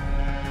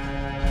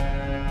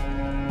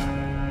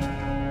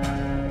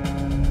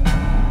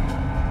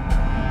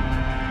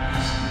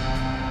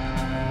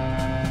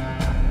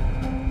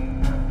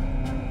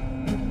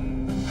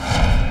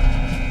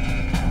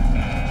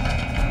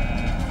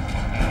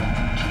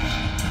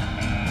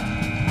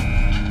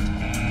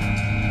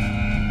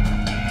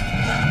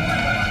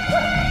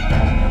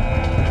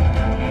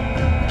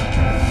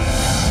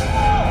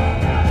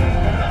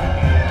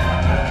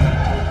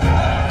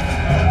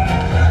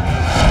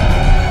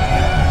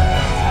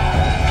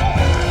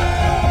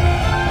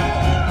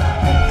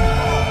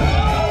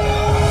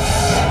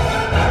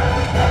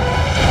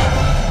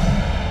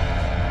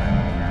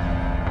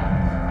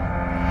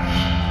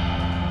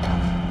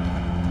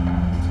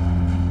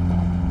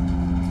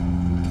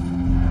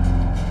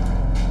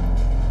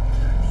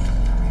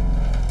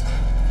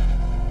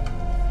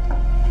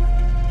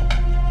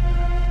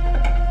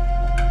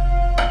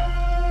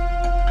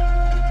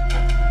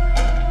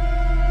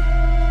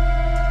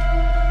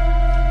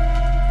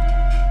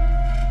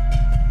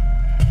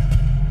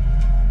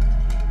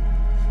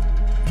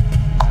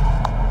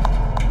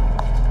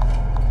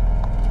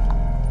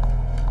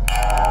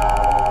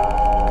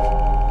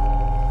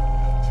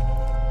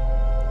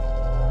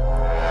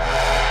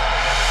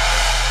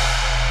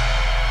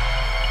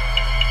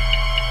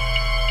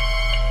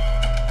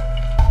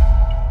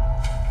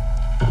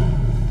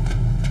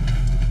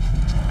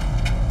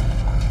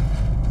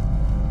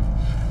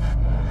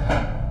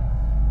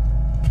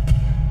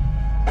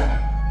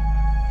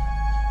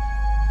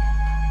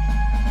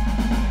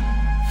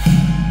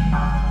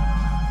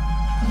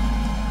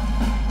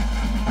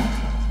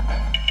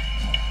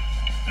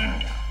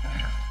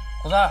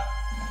三，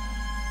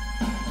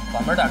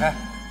把门打开。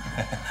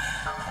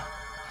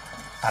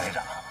大队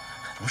长，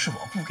不是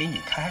我不给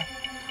你开，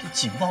这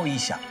警报一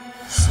响，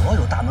所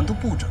有大门都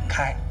不准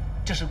开，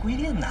这是规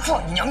定的。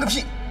放你娘个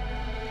屁！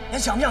你还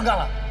想不想干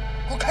了？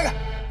给我开开！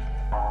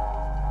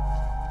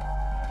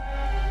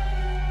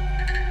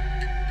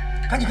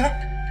赶紧开！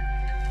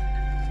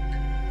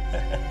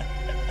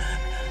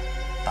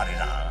大队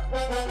长，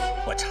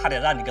我差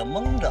点让你给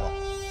蒙着了。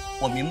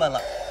我明白了，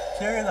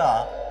今儿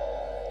个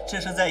这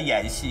是在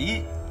演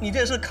习，你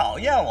这是考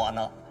验我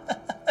呢。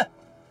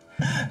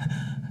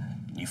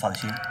你放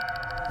心，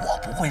我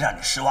不会让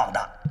你失望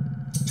的。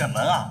这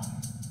门啊，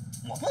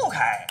我不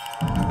开。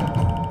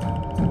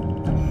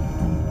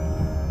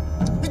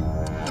你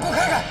给我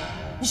开开！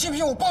你信不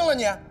信我帮了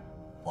你？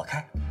我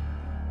开。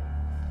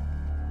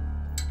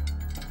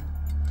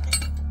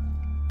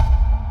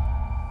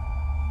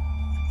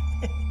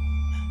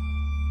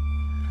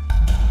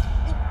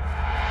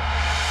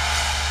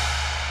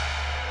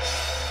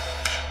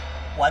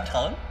完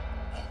成。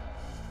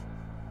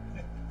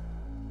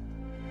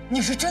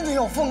你是真的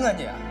要疯啊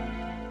你！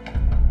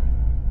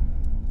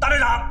大队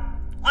长，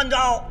按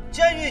照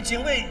监狱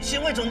警卫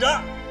行为准则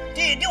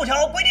第6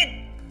条规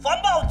定，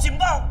防爆警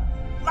报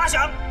拉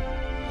响，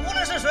无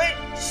论是谁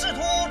试图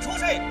出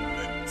去，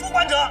主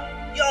管者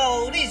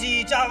要立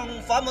即将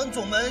房门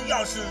总门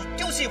钥匙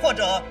丢弃或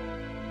者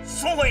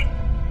损毁。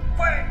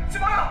快去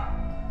吧！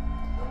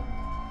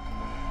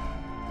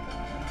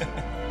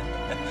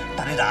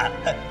大队长，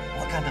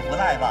我干得不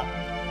赖吧？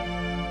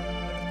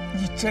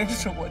你真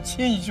是我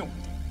亲兄弟，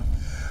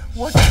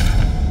我。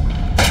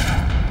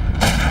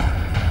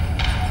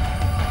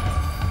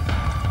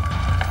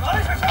哪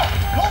里下校？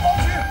牢房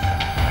区，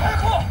开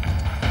课。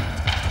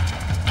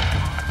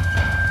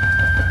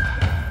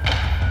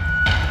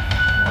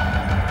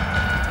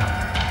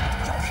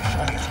要是手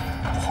里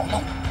不好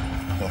弄，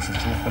要是猪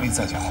河里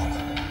在就好了。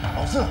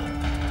老四，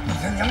你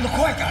他娘的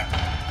快点！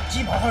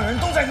几百号人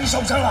都在你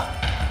手上了。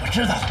我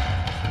知道。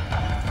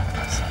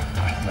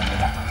稳着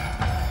点，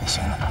你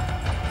行了吧？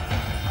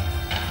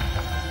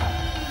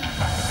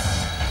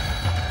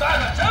大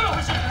哥，怎么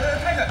回事？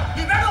太太，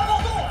里边要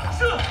暴动了！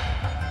是。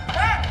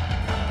哎，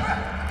不是，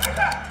太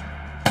太。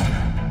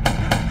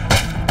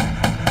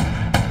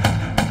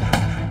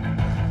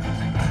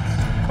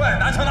快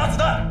拿枪拿子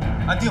弹，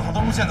按定好的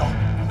路线走。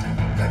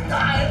真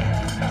大爷！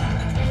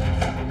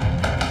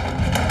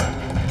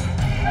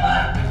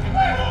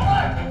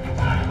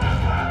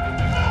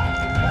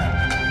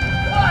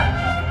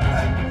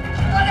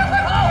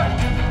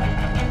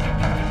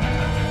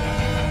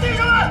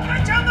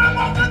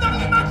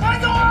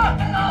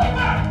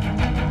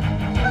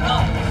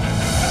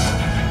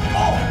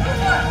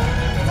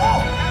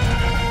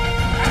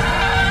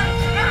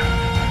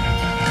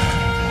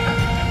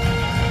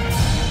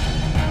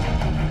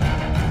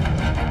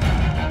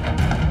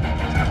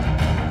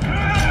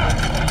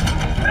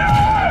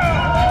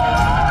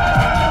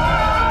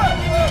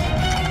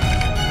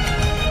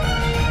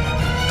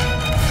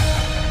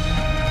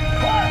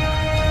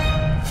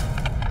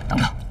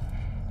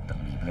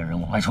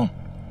外冲，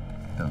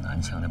等南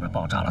墙那边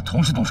爆炸了，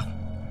同时动手，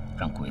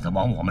让鬼子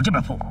往我们这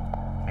边扑。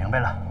明白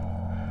了，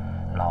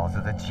老子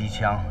的机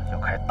枪要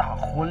开大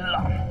荤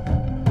了。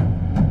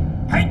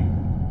嘿，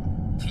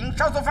请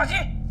少佐放心。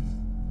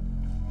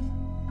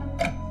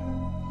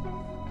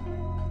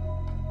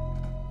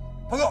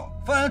报告，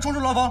犯人冲出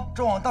牢房，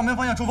正往大门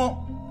方向冲锋。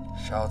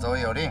少佐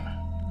有令，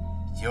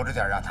悠着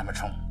点让他们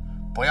冲，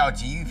不要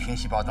急于平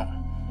息暴动，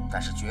但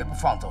是绝不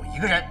放走一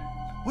个人。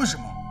为什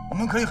么？我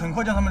们可以很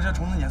快将他们这些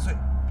虫子碾碎。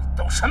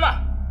 懂什么？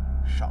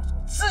少佐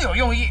自有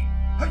用意。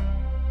嘿，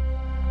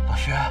老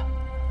薛，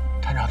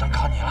探照灯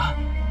靠你了。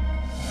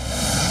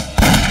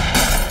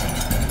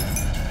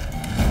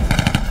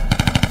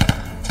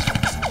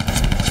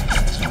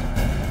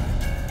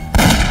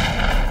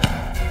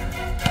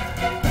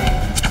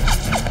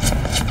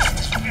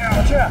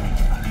老薛，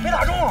没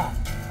打中啊！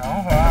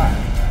等会儿。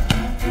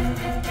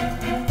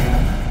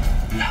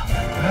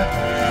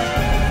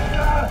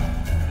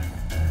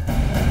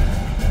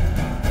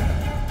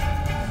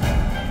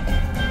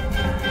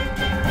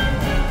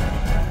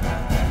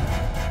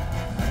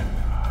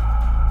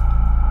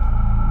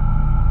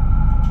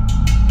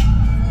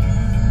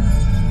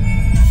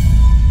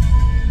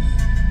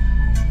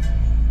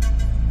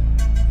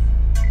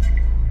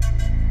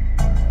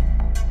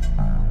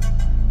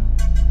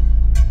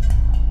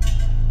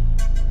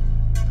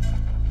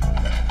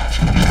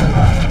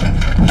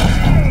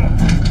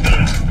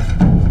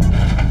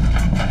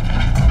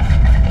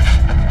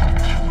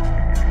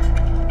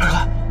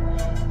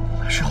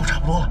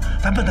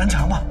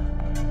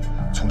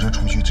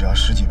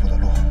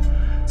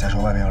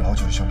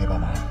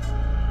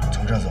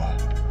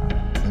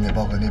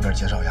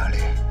 减少压力。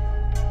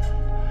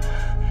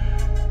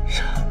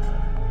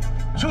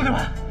兄弟们，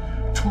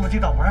出了这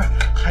道门，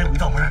还有一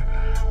道门，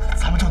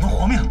咱们就能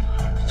活命。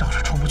要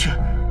是出不去，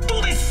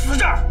都得死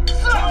这儿。是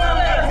兄弟，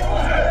出不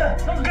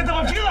去，咱们跟他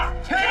们拼了！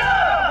拼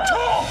了！冲！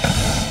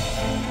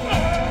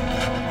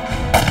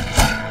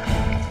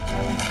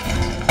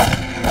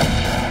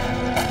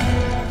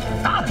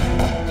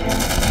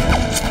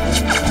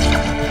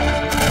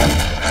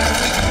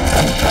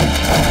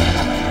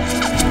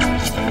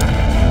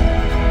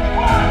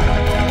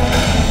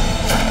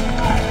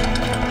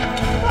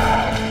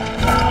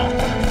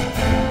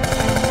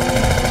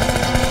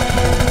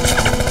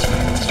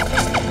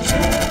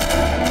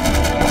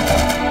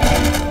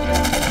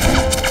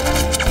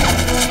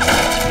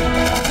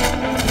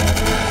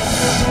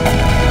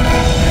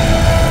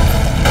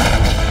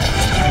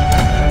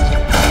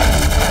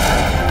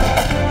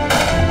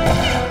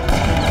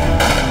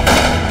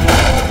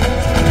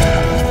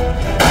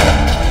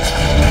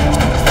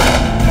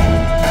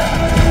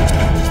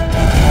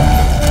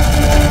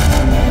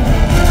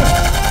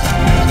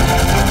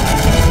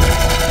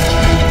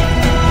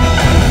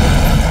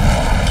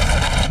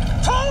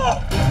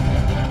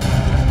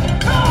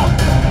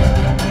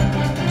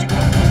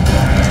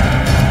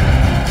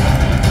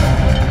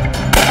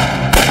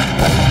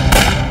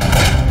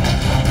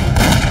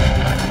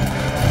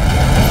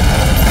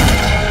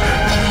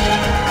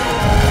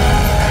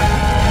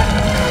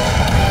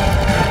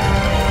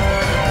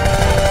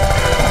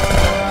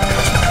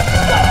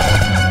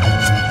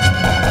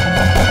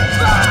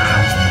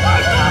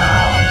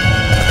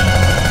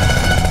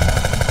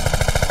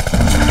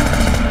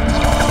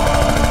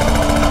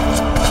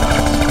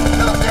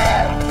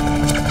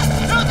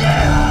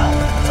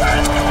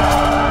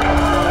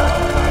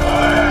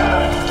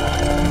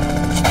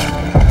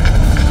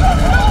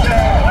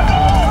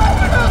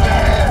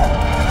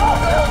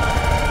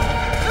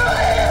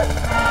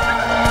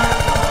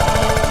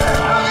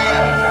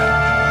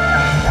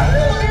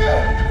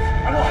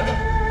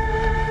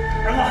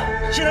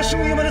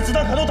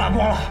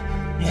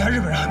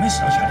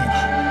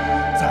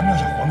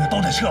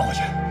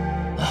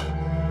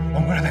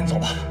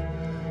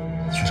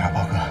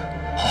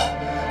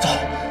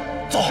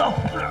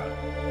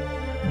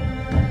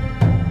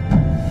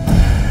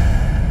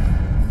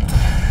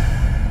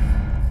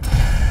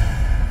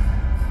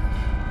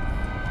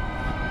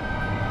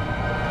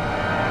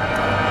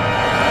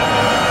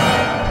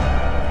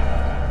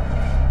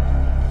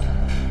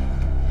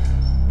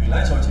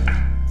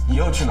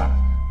要去哪儿？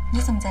你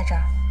怎么在这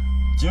儿？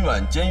今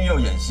晚监狱要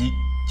演习，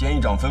监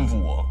狱长吩咐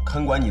我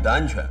看管你的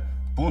安全，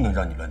不能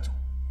让你乱走。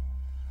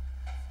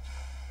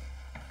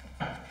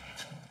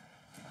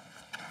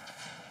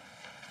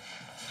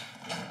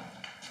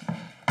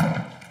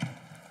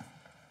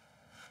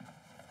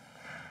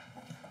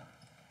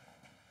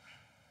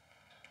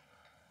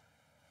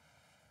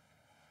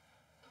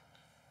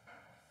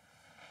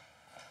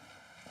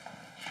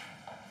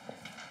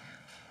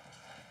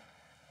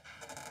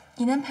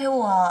你能陪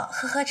我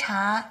喝喝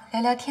茶、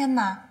聊聊天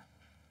吗？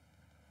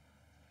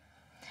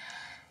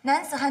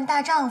男子汉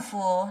大丈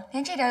夫，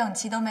连这点勇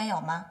气都没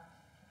有吗？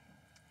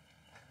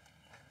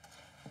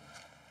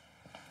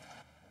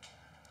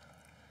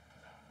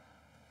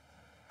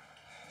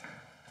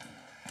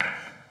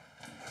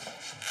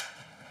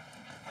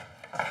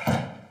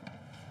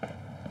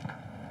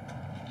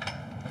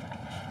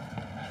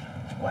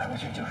拐过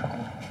去就是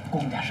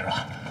公家室了，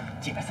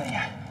戒备森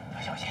严，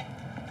要小心。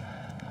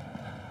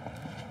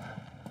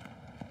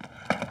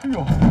 哎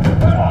呦！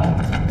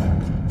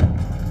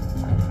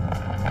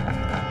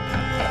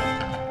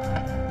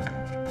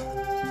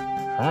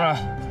什么人？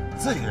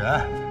自己人。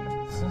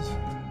自己。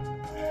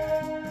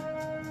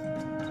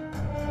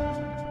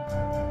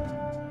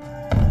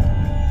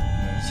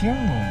没见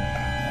过你。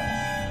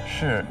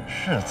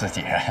是自己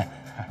人。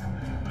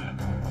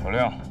口令。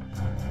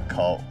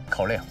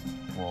口令。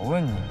我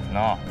问你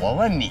呢。我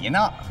问你呢。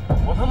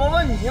我他妈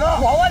问你呢。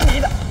我问你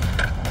呢。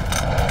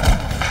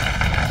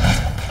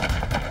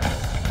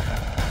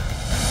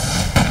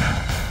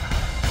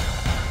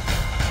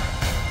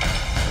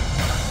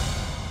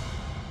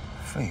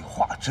 废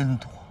话真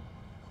多，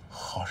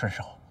好身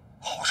手，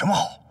好什么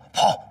好？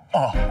跑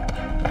啊！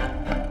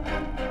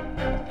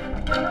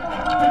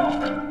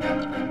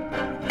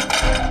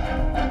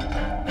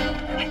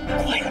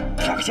快点，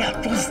跳个线，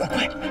装死，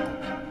快！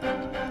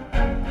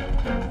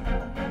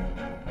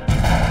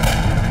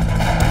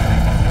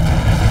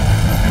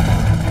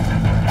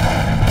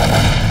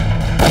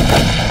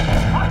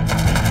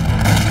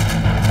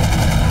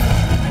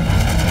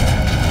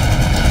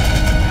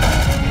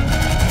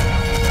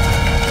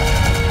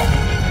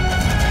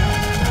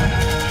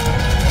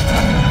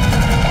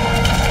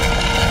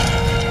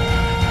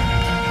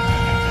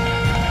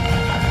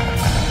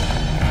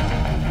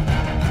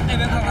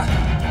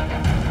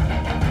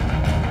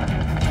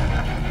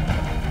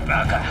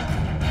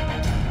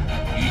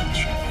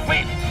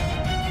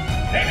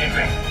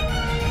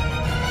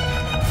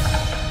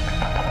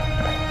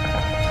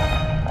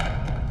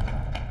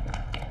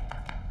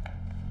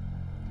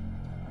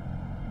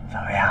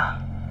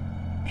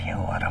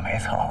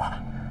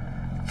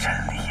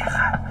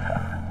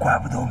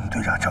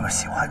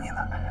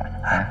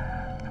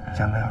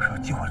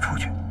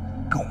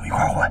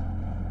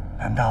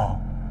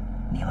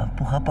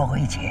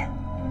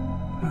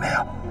没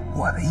有，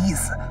我的意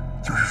思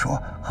就是说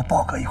和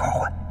豹哥一块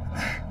混。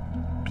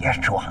别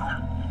装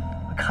了，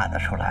看得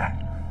出来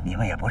你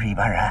们也不是一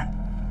般人。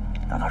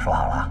等到说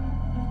好了，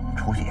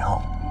出去以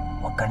后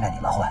我跟着你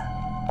们混。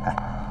哎，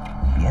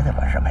别的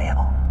本事没有，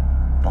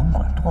甭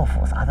管多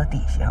复杂的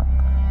地形，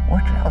我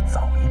只要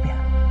走一遍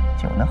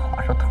就能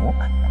画出图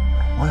来。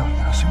我有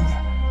一个兄弟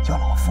叫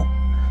老傅，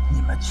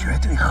你们绝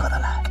对合得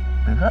来。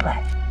得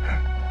来。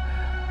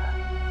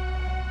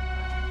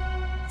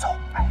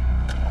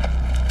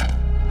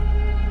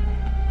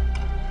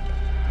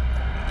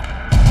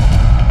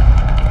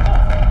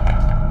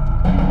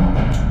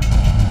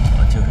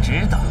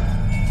 知道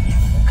你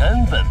们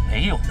根本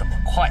没有那么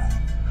快，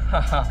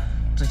哈哈！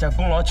这下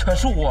功劳全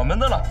是我们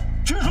的了，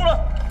拘住了。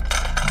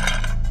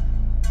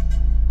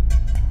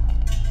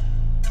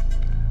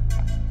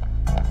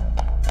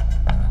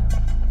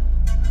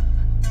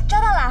抓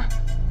到了。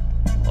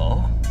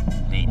哦，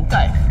林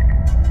大夫，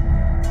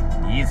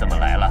你怎么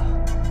来了？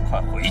快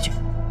回去。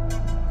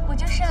我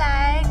就是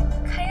来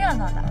看热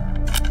闹的。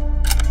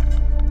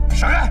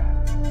闪开！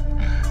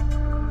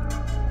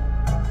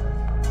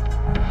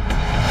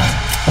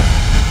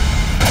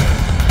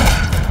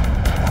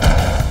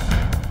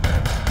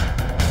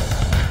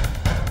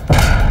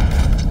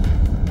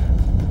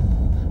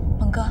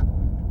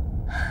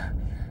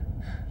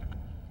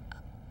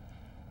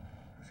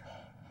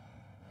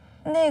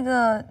 那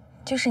个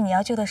就是你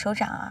要救的首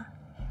长啊！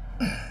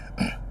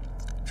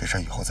这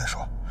事以后再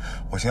说，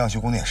我先要去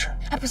宫殿室。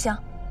哎，不行，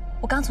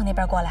我刚从那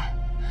边过来，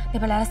那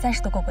边来了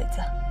30多个鬼子，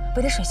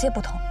围得水泄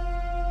不通。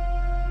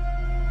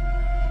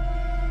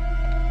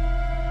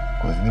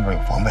鬼子那边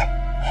有防备，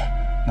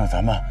那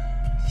咱们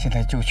现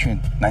在就去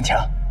南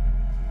墙。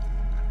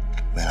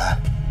美兰，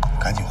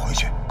赶紧回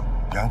去，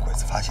别让鬼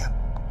子发现了。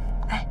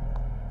哎，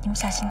你们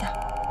小心点。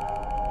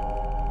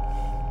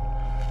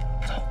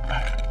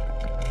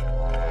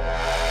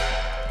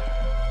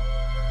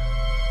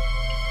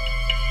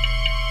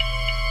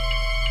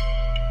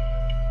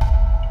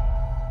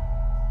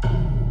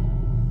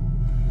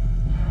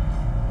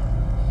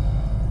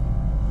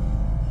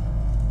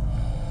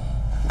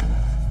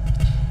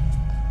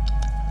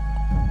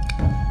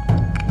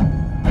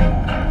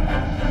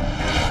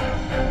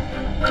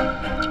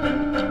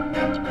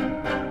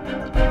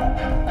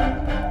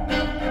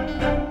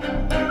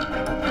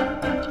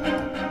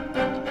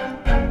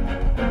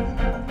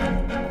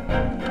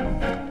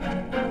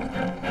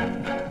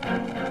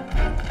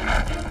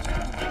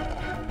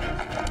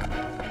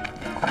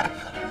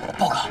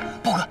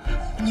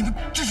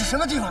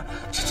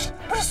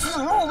不是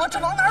死路吗？这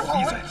往哪儿跑？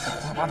闭嘴！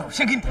胡说八道！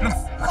先给你弄死！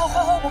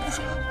好，我不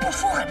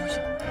说还不行。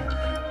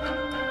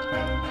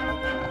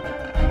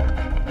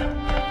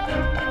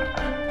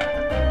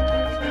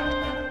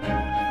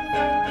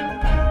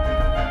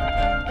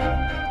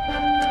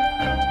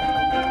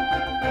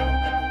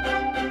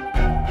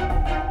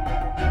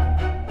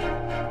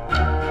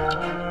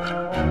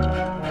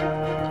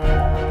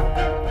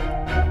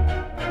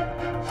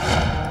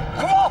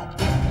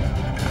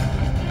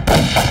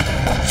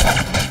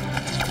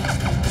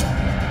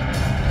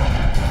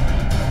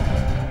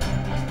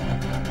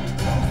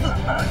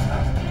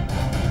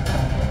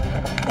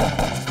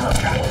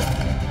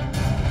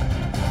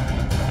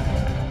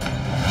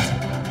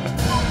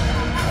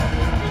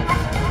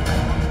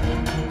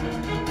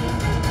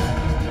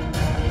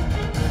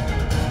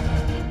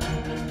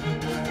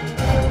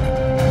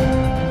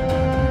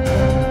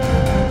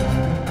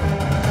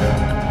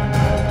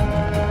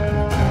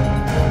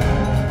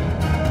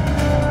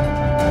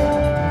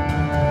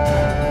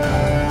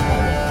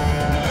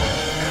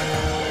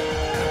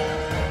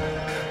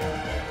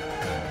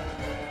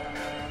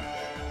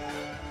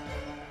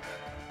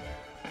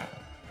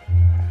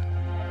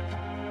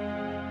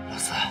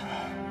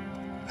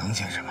能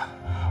行什么？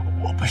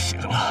我不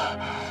行了，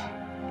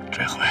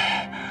这回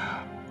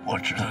我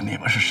知道你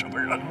们是什么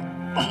人了。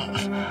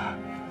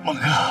孟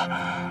哥，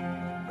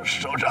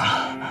首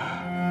长，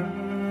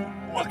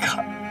我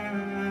看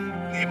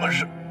你们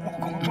是武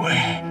工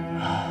队。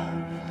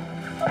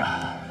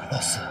老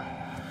四，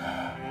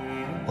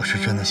我是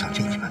真的想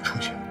救你们出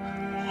去。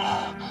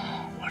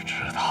我知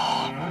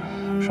道，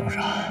首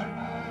长，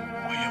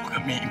我有个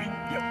秘密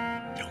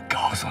要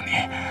告诉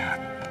你。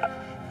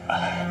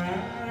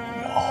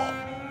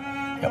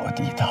有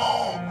地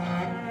道，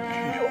只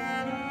有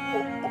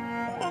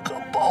我和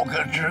豹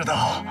哥知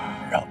道，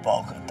让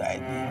豹哥带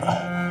你们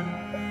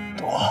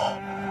躲。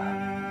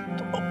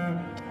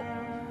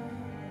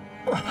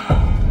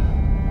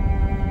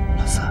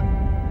老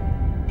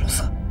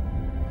四，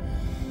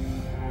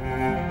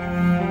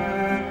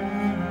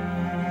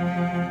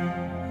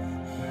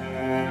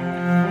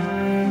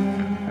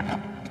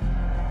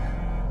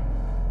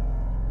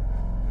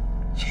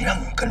谁让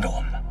你们跟着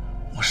我们的？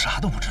我啥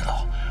都不知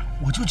道。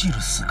我就记着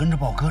死跟着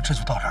豹哥，这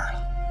就到这儿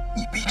了。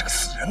你背这个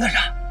死人干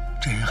啥？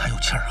这人还有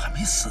气儿，还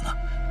没死呢。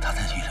他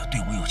在这里对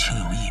我有情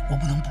有义，我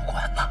不能不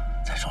管呐。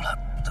再说了，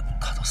他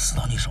都死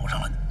到你手上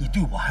了，你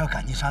对我还要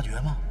赶尽杀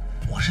绝吗？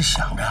我是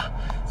想着，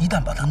一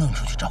旦把他弄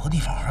出去，找个地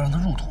方让他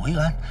入土为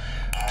安，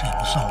这也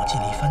不算我尽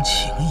了一番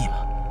情义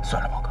吗？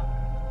算了，豹哥，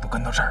都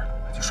跟到这儿了，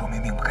就说明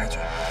命不该绝。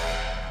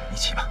一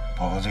起吧。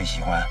豹哥最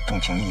喜欢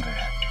重情义的人，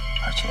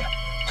而且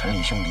陈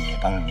李兄弟也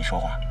帮着你说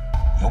话。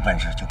有本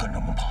事就跟着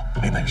我们跑，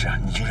没本事啊，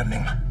你去认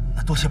命吧。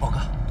多谢豹哥，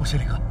多谢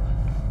李哥。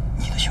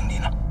你的兄弟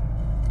呢？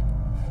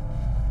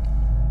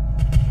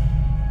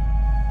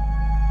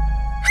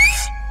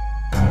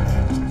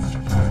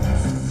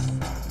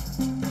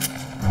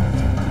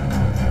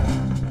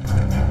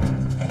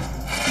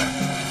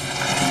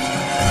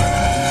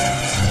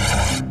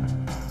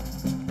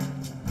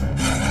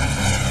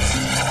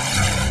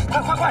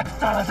快！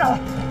炸了！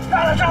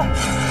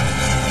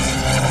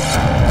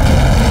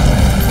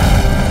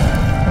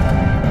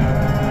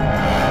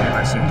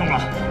行动了，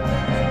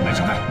来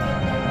撤退，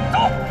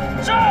走！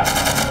是。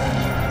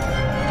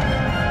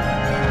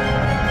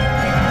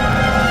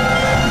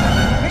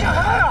没炸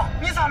开呀？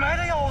你咋埋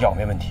的药？药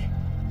没问题，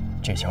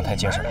这墙太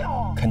结实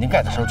了，肯定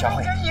盖的时候加厚。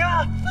我给你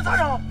啊，那咋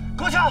整？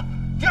给我抢！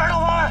第二道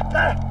防卫，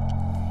来！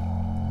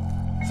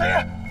三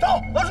爷，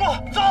走！老朱，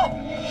走！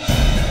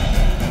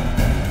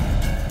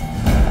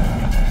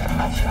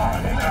啥枪啊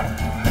这是？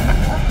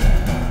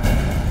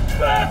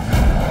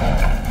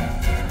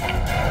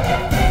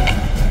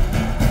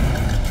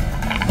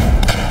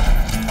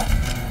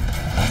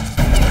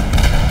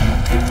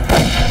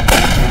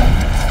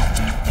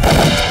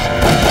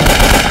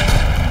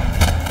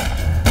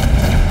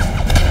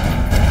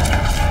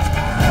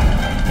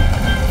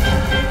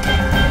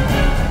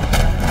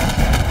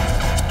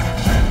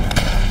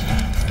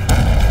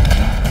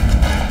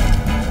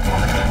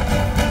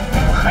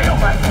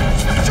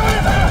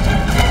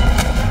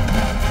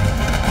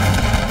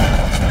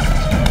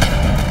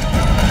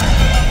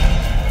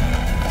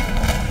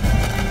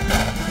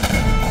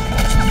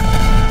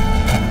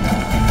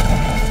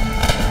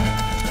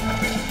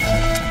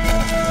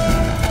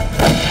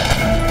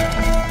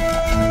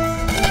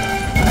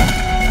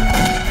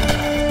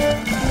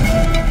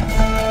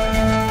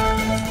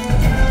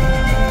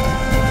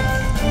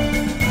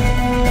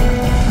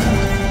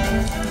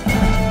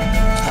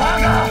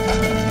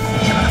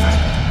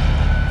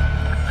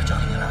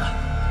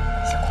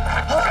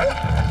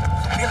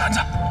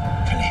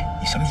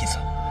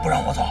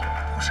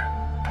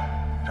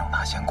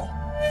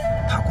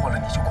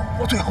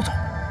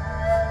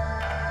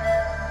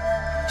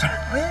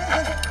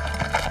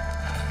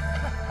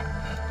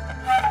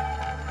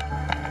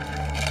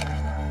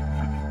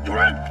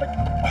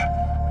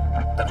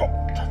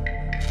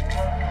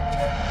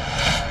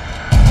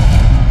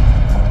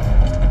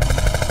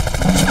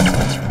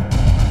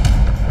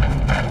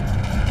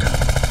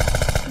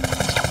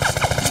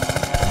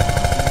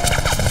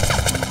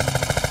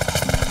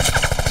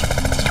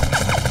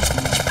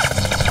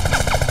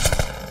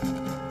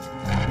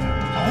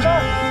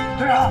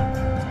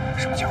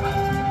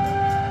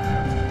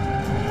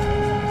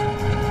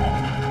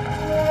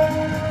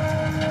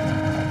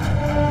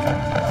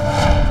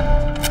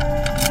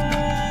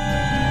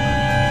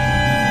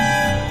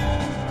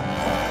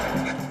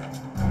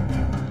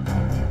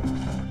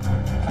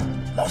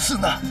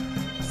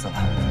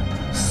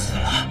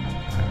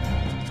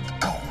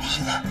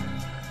现在。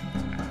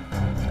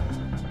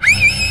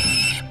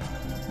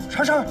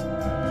啥事儿？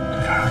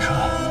队长让撤。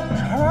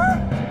啥玩意儿？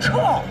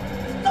撤？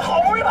那好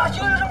不容易把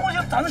救援生过去，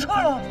咱们撤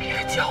了？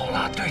别叫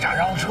了，队长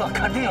让撤，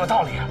肯定有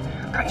道理。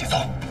赶紧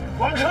走，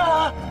我们撤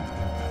了。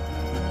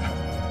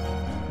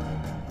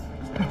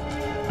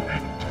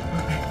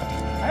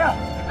哎呀，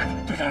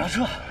队长让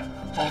撤，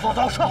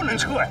走，撤不能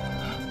撤呀！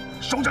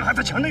首长还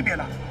在墙那边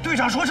呢。队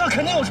长说撤，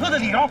肯定有撤的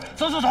理由。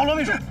走，罗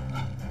秘书。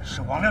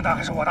是王亮的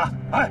还是我的？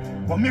哎，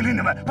我命令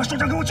你们把首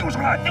长给我救出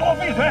来！你给我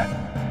闭嘴！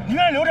你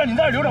愿意留着，你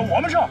在这留着，我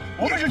们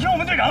是听我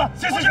们队长的。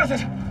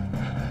行，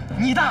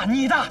你大，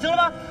行了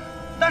吗？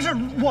但是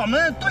我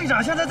们队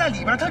长现在在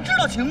里边，他知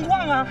道情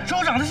况啊。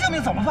首长的性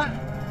命怎么办？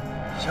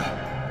行，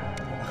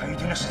我们还有一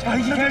天的时间。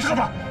一天撤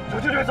吧。游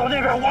击队走那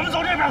边，我们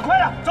走这边，快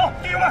点，走，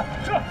弟兄们，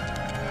撤！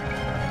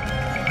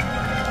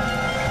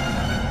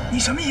你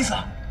什么意思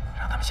啊？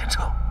让他们先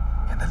撤，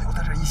免得留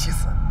在这一起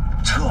死。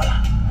撤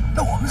了，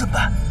那我们怎么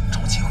办？找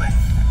机会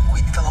回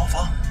你的牢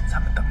房，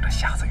咱们等着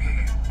下次越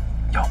狱。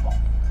要不，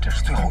这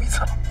是最后一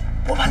次了。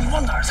我把你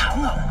往哪儿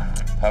藏啊？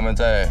他们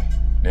在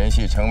联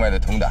系城外的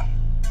同党，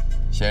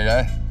显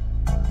然，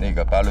那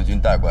个八路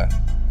军大官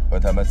和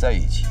他们在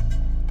一起。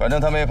反正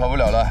他们也跑不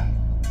了了，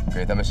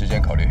给他们时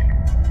间考虑。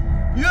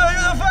越狱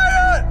的犯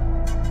人，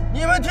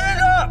你们听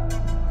着，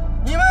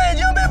你们已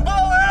经被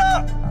包围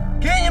了，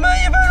给你们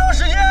1分钟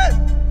时间，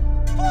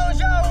放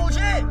下武器，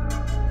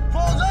否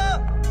则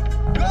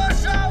格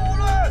杀勿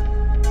论。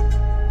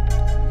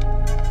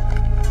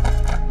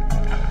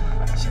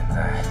现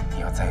在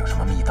你要再有什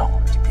么密道，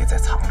就别再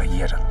藏着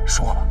掖着了，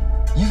说吧。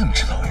你怎么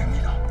知道我有密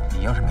道？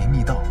你要是没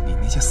密道，你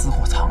那些私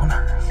货藏哪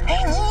儿啊？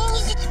哎，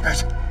你别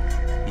去，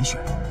你选，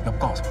要不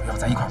告诉我，要不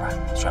咱一块玩，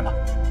选吧。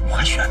我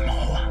还选毛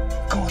啊？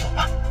跟我走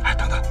吧。哎，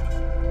等等，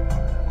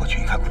我去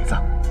引开鬼子，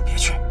别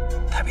去，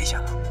太危险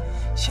了，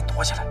先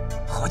躲起来，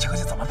合计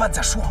怎么办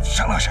再说。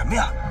商量什么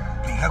呀？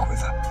不引开鬼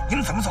子，你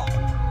们怎么走？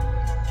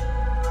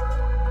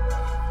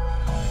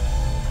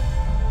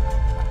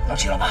老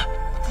七、老八，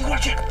一块儿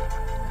去。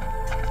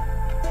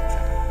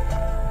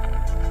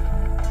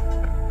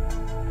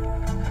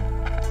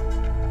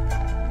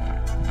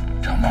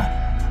程猛，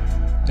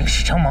这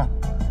是程猛，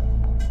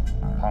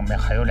旁边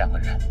还有2个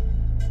人。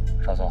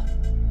少佐，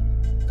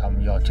他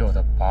们要救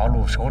的八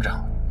路首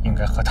长应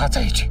该和他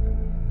在一起。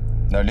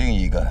那另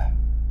一个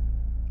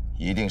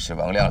一定是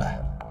王亮了。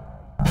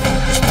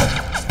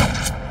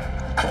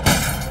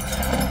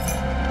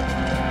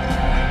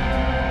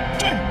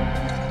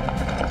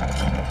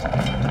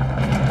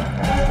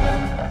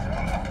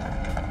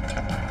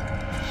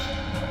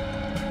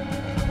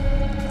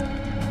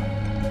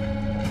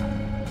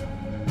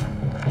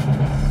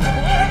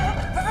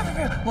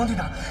王队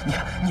长，你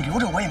看你留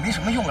着我也没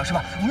什么用了，是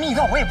吧？密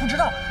道我也不知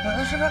道，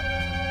是不是？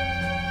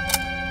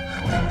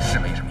是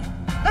没什么用。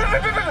哎，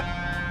别！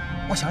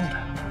我想起来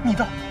了，密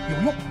道有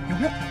用。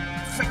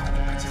废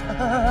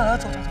话，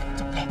走。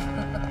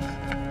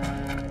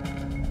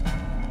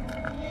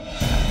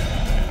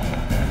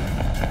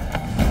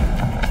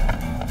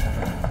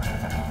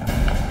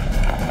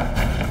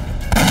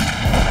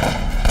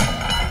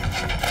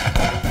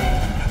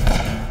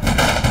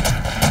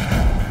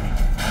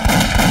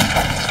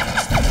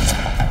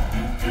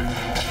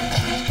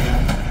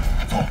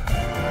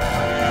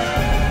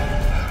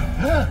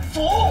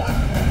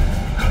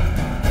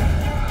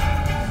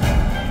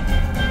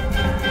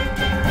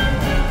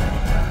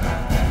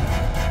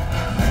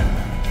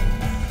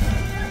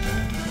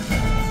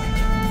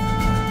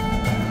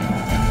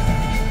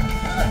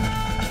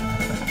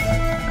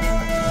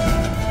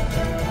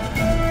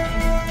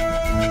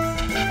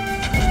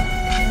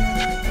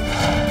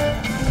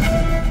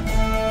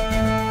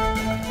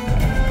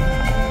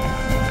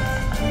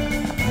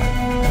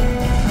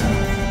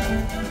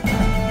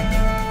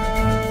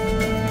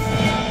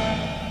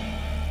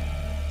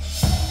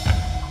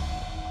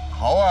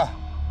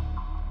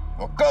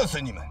告诉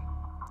你们，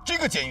这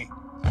个监狱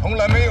从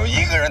来没有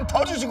一个人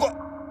逃出去过。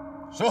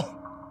说，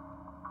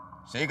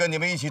谁跟你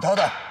们一起逃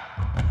的？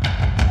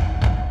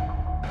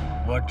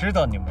我知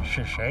道你们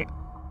是谁，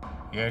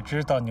也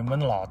知道你们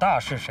老大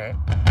是谁，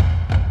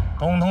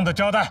通通的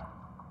交代，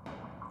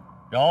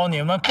饶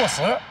你们不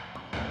死。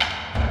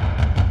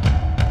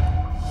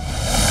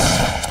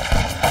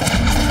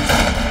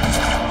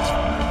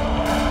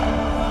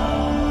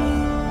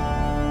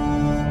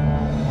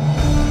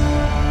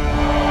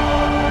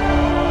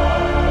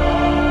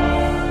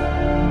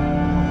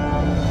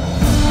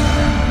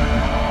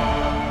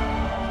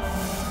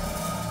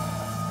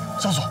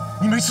少佐，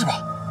你没事吧？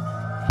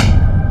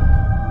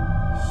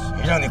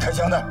谁让你开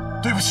枪的？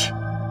对不起。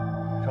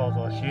少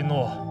佐息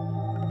怒，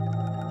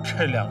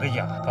这2个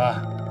哑巴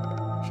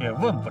也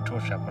问不出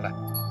什么来。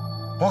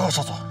报告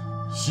少佐，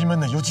西门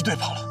的游击队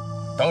跑了。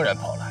当然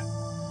跑了，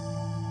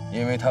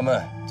因为他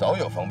们早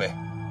有防备，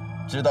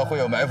知道会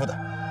有埋伏的。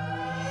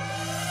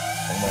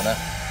程猛呢？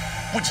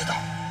不知道。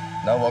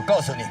那我告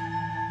诉你，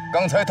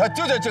刚才他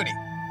就在这里，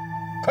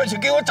快去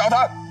给我找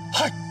他。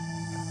嗨。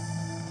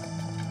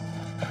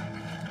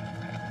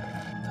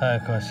太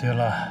可惜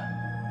了，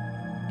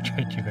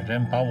这几个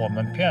人把我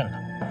们骗了，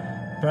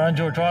不然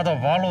就抓到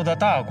八路的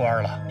大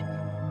官了。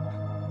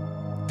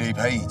底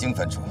牌已经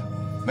翻出，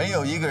没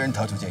有一个人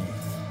逃出监狱。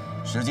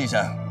实际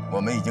上，我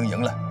们已经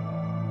赢了，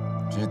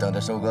只等着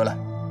收割了。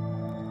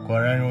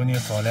果然如你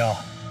所料，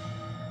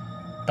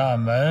大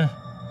门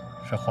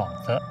是幌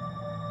子，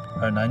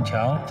而南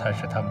墙才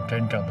是他们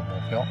真正的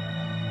目标。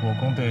武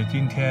工队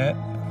今天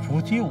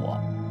伏击我，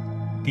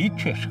的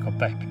确是个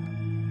败笔。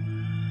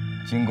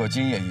经过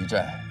今夜一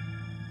战，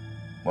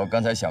我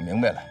刚才想明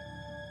白了，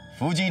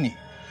伏击你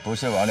不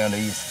是王亮的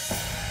意思，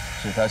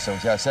是他手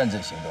下擅自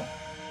行动。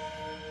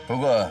不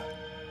过，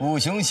武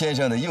雄先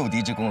生的诱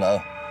敌之功劳，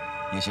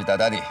也是大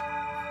大的。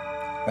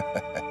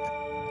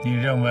你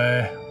认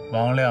为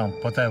王亮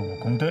不在武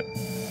工队，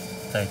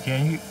在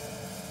监狱？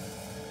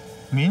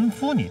民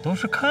夫你都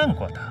是看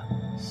过的，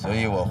所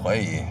以我怀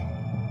疑，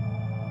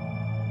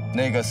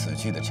那个死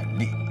去的陈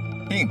丽，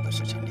并不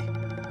是陈丽。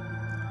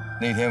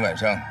那天晚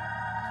上，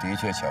的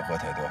确巧合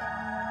太多。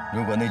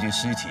如果那具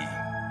尸体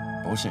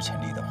不是陈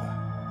丽的话，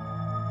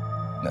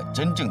那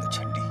真正的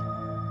陈丽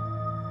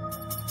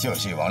就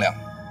是王亮。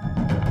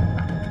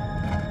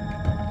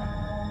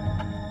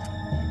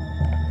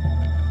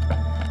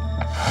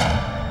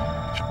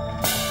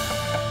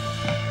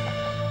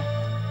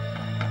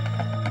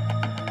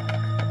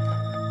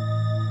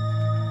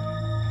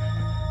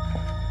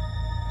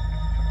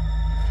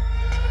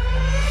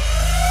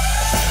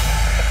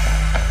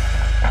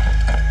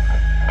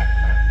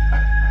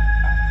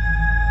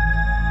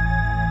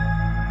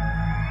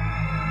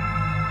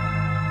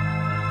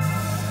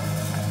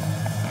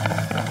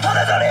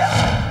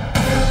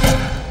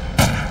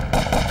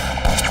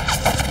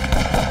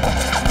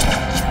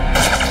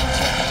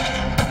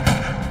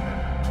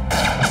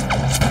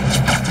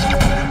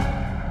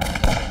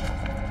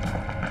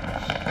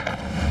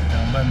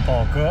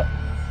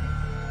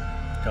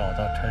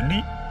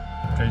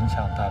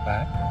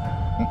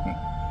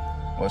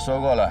我说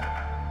过了，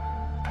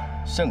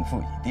胜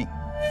负已定。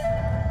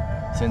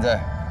现在，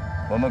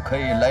我们可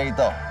以来一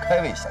道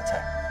开胃小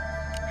菜。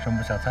什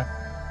么小菜？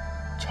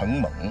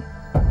程猛。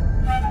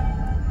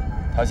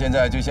他现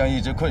在就像一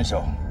只困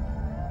兽，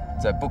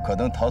在不可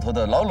能逃脱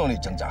的牢笼里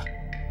挣扎。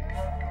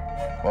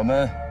我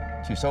们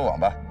去收网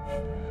吧。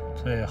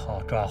最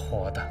好抓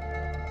活的。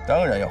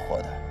当然要活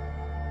的。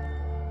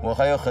我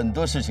还有很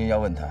多事情要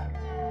问他，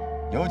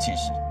尤其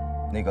是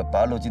那个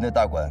八路军的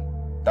大官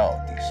到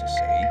底是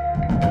谁？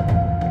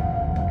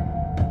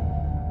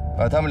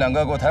把他们两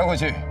个给我抬回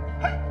去。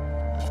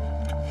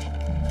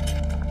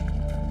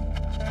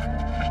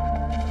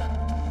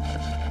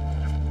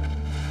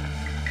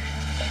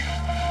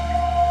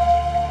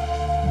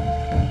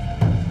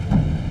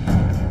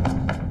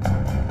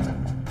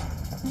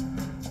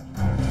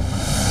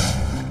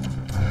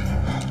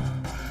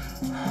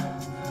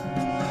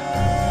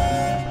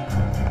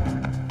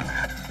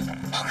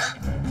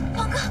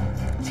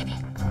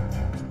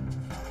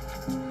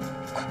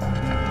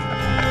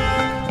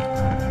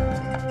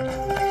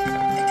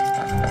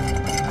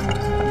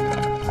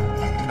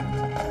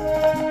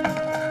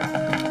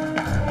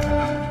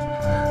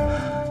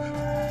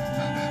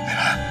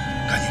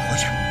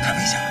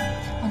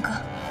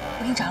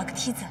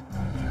梯子。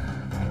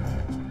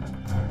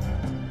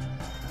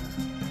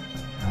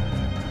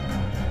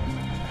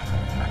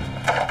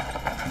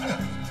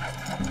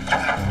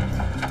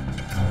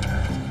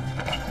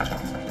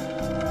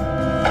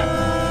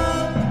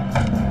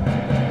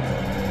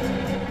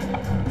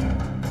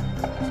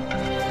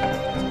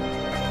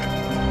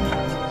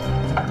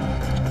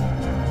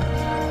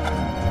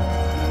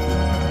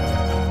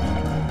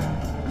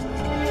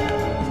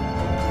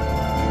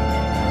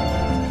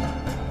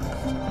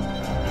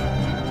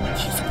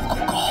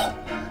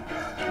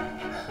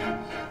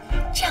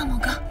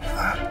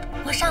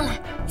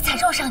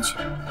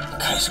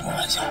开什么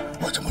玩笑！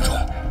我这么重，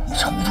你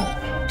撑不住。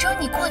只有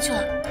你过去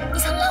了，你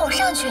才能拉我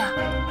上去啊！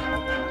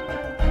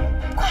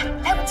快，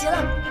来不及了。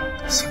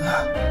行吗？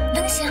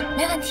能行，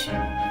没问题。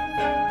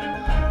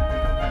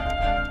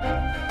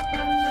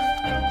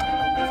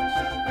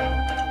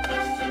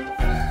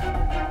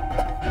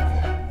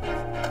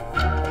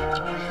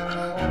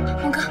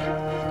猛哥，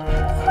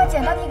我把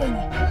剪刀递给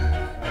你。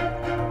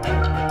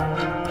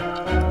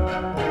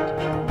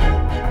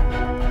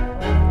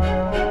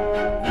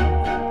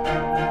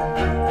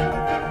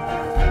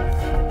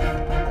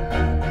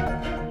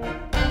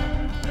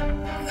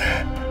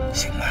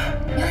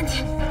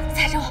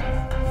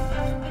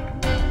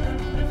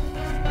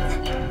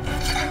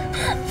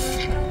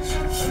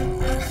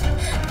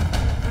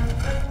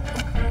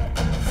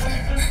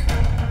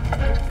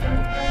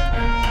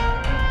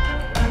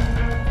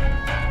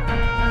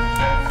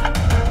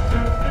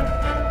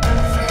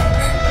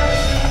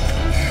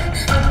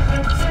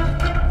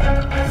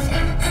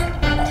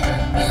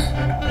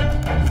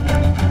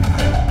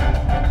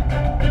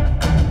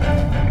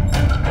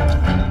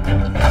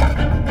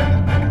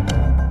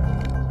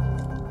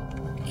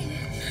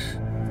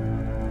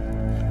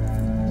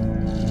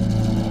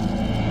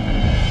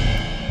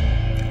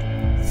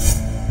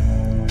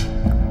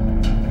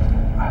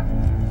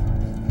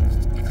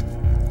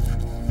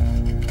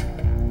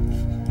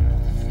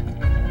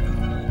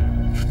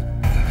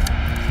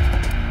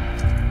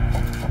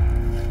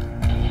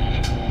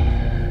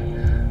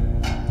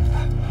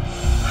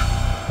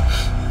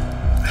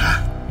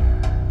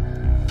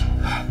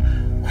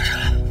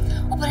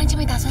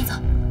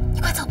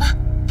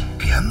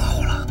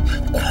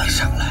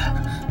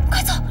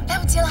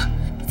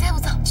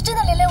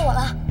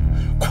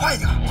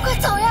快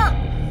走呀！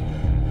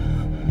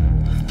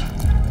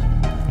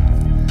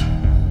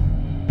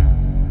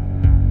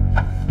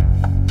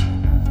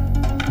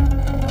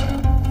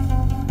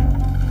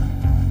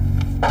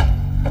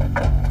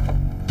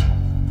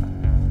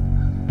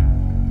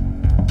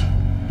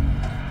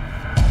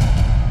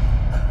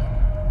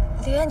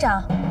李院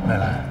长，美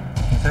兰，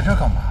你在这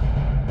干嘛？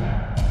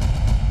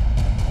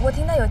我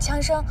听到有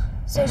枪声，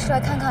所以出来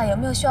看看有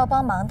没有需要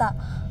帮忙的。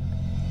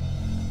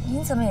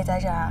您怎么也在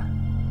这儿啊？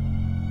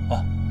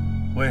哦，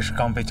我也是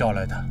刚被叫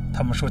来的。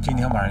他们说今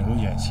天晚上有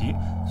演习，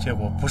结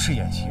果不是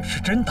演习，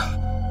是真打。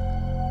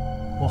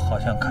我好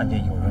像看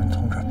见有人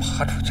从这儿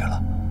爬出去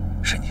了，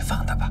是你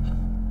放的吧？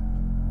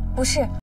不是。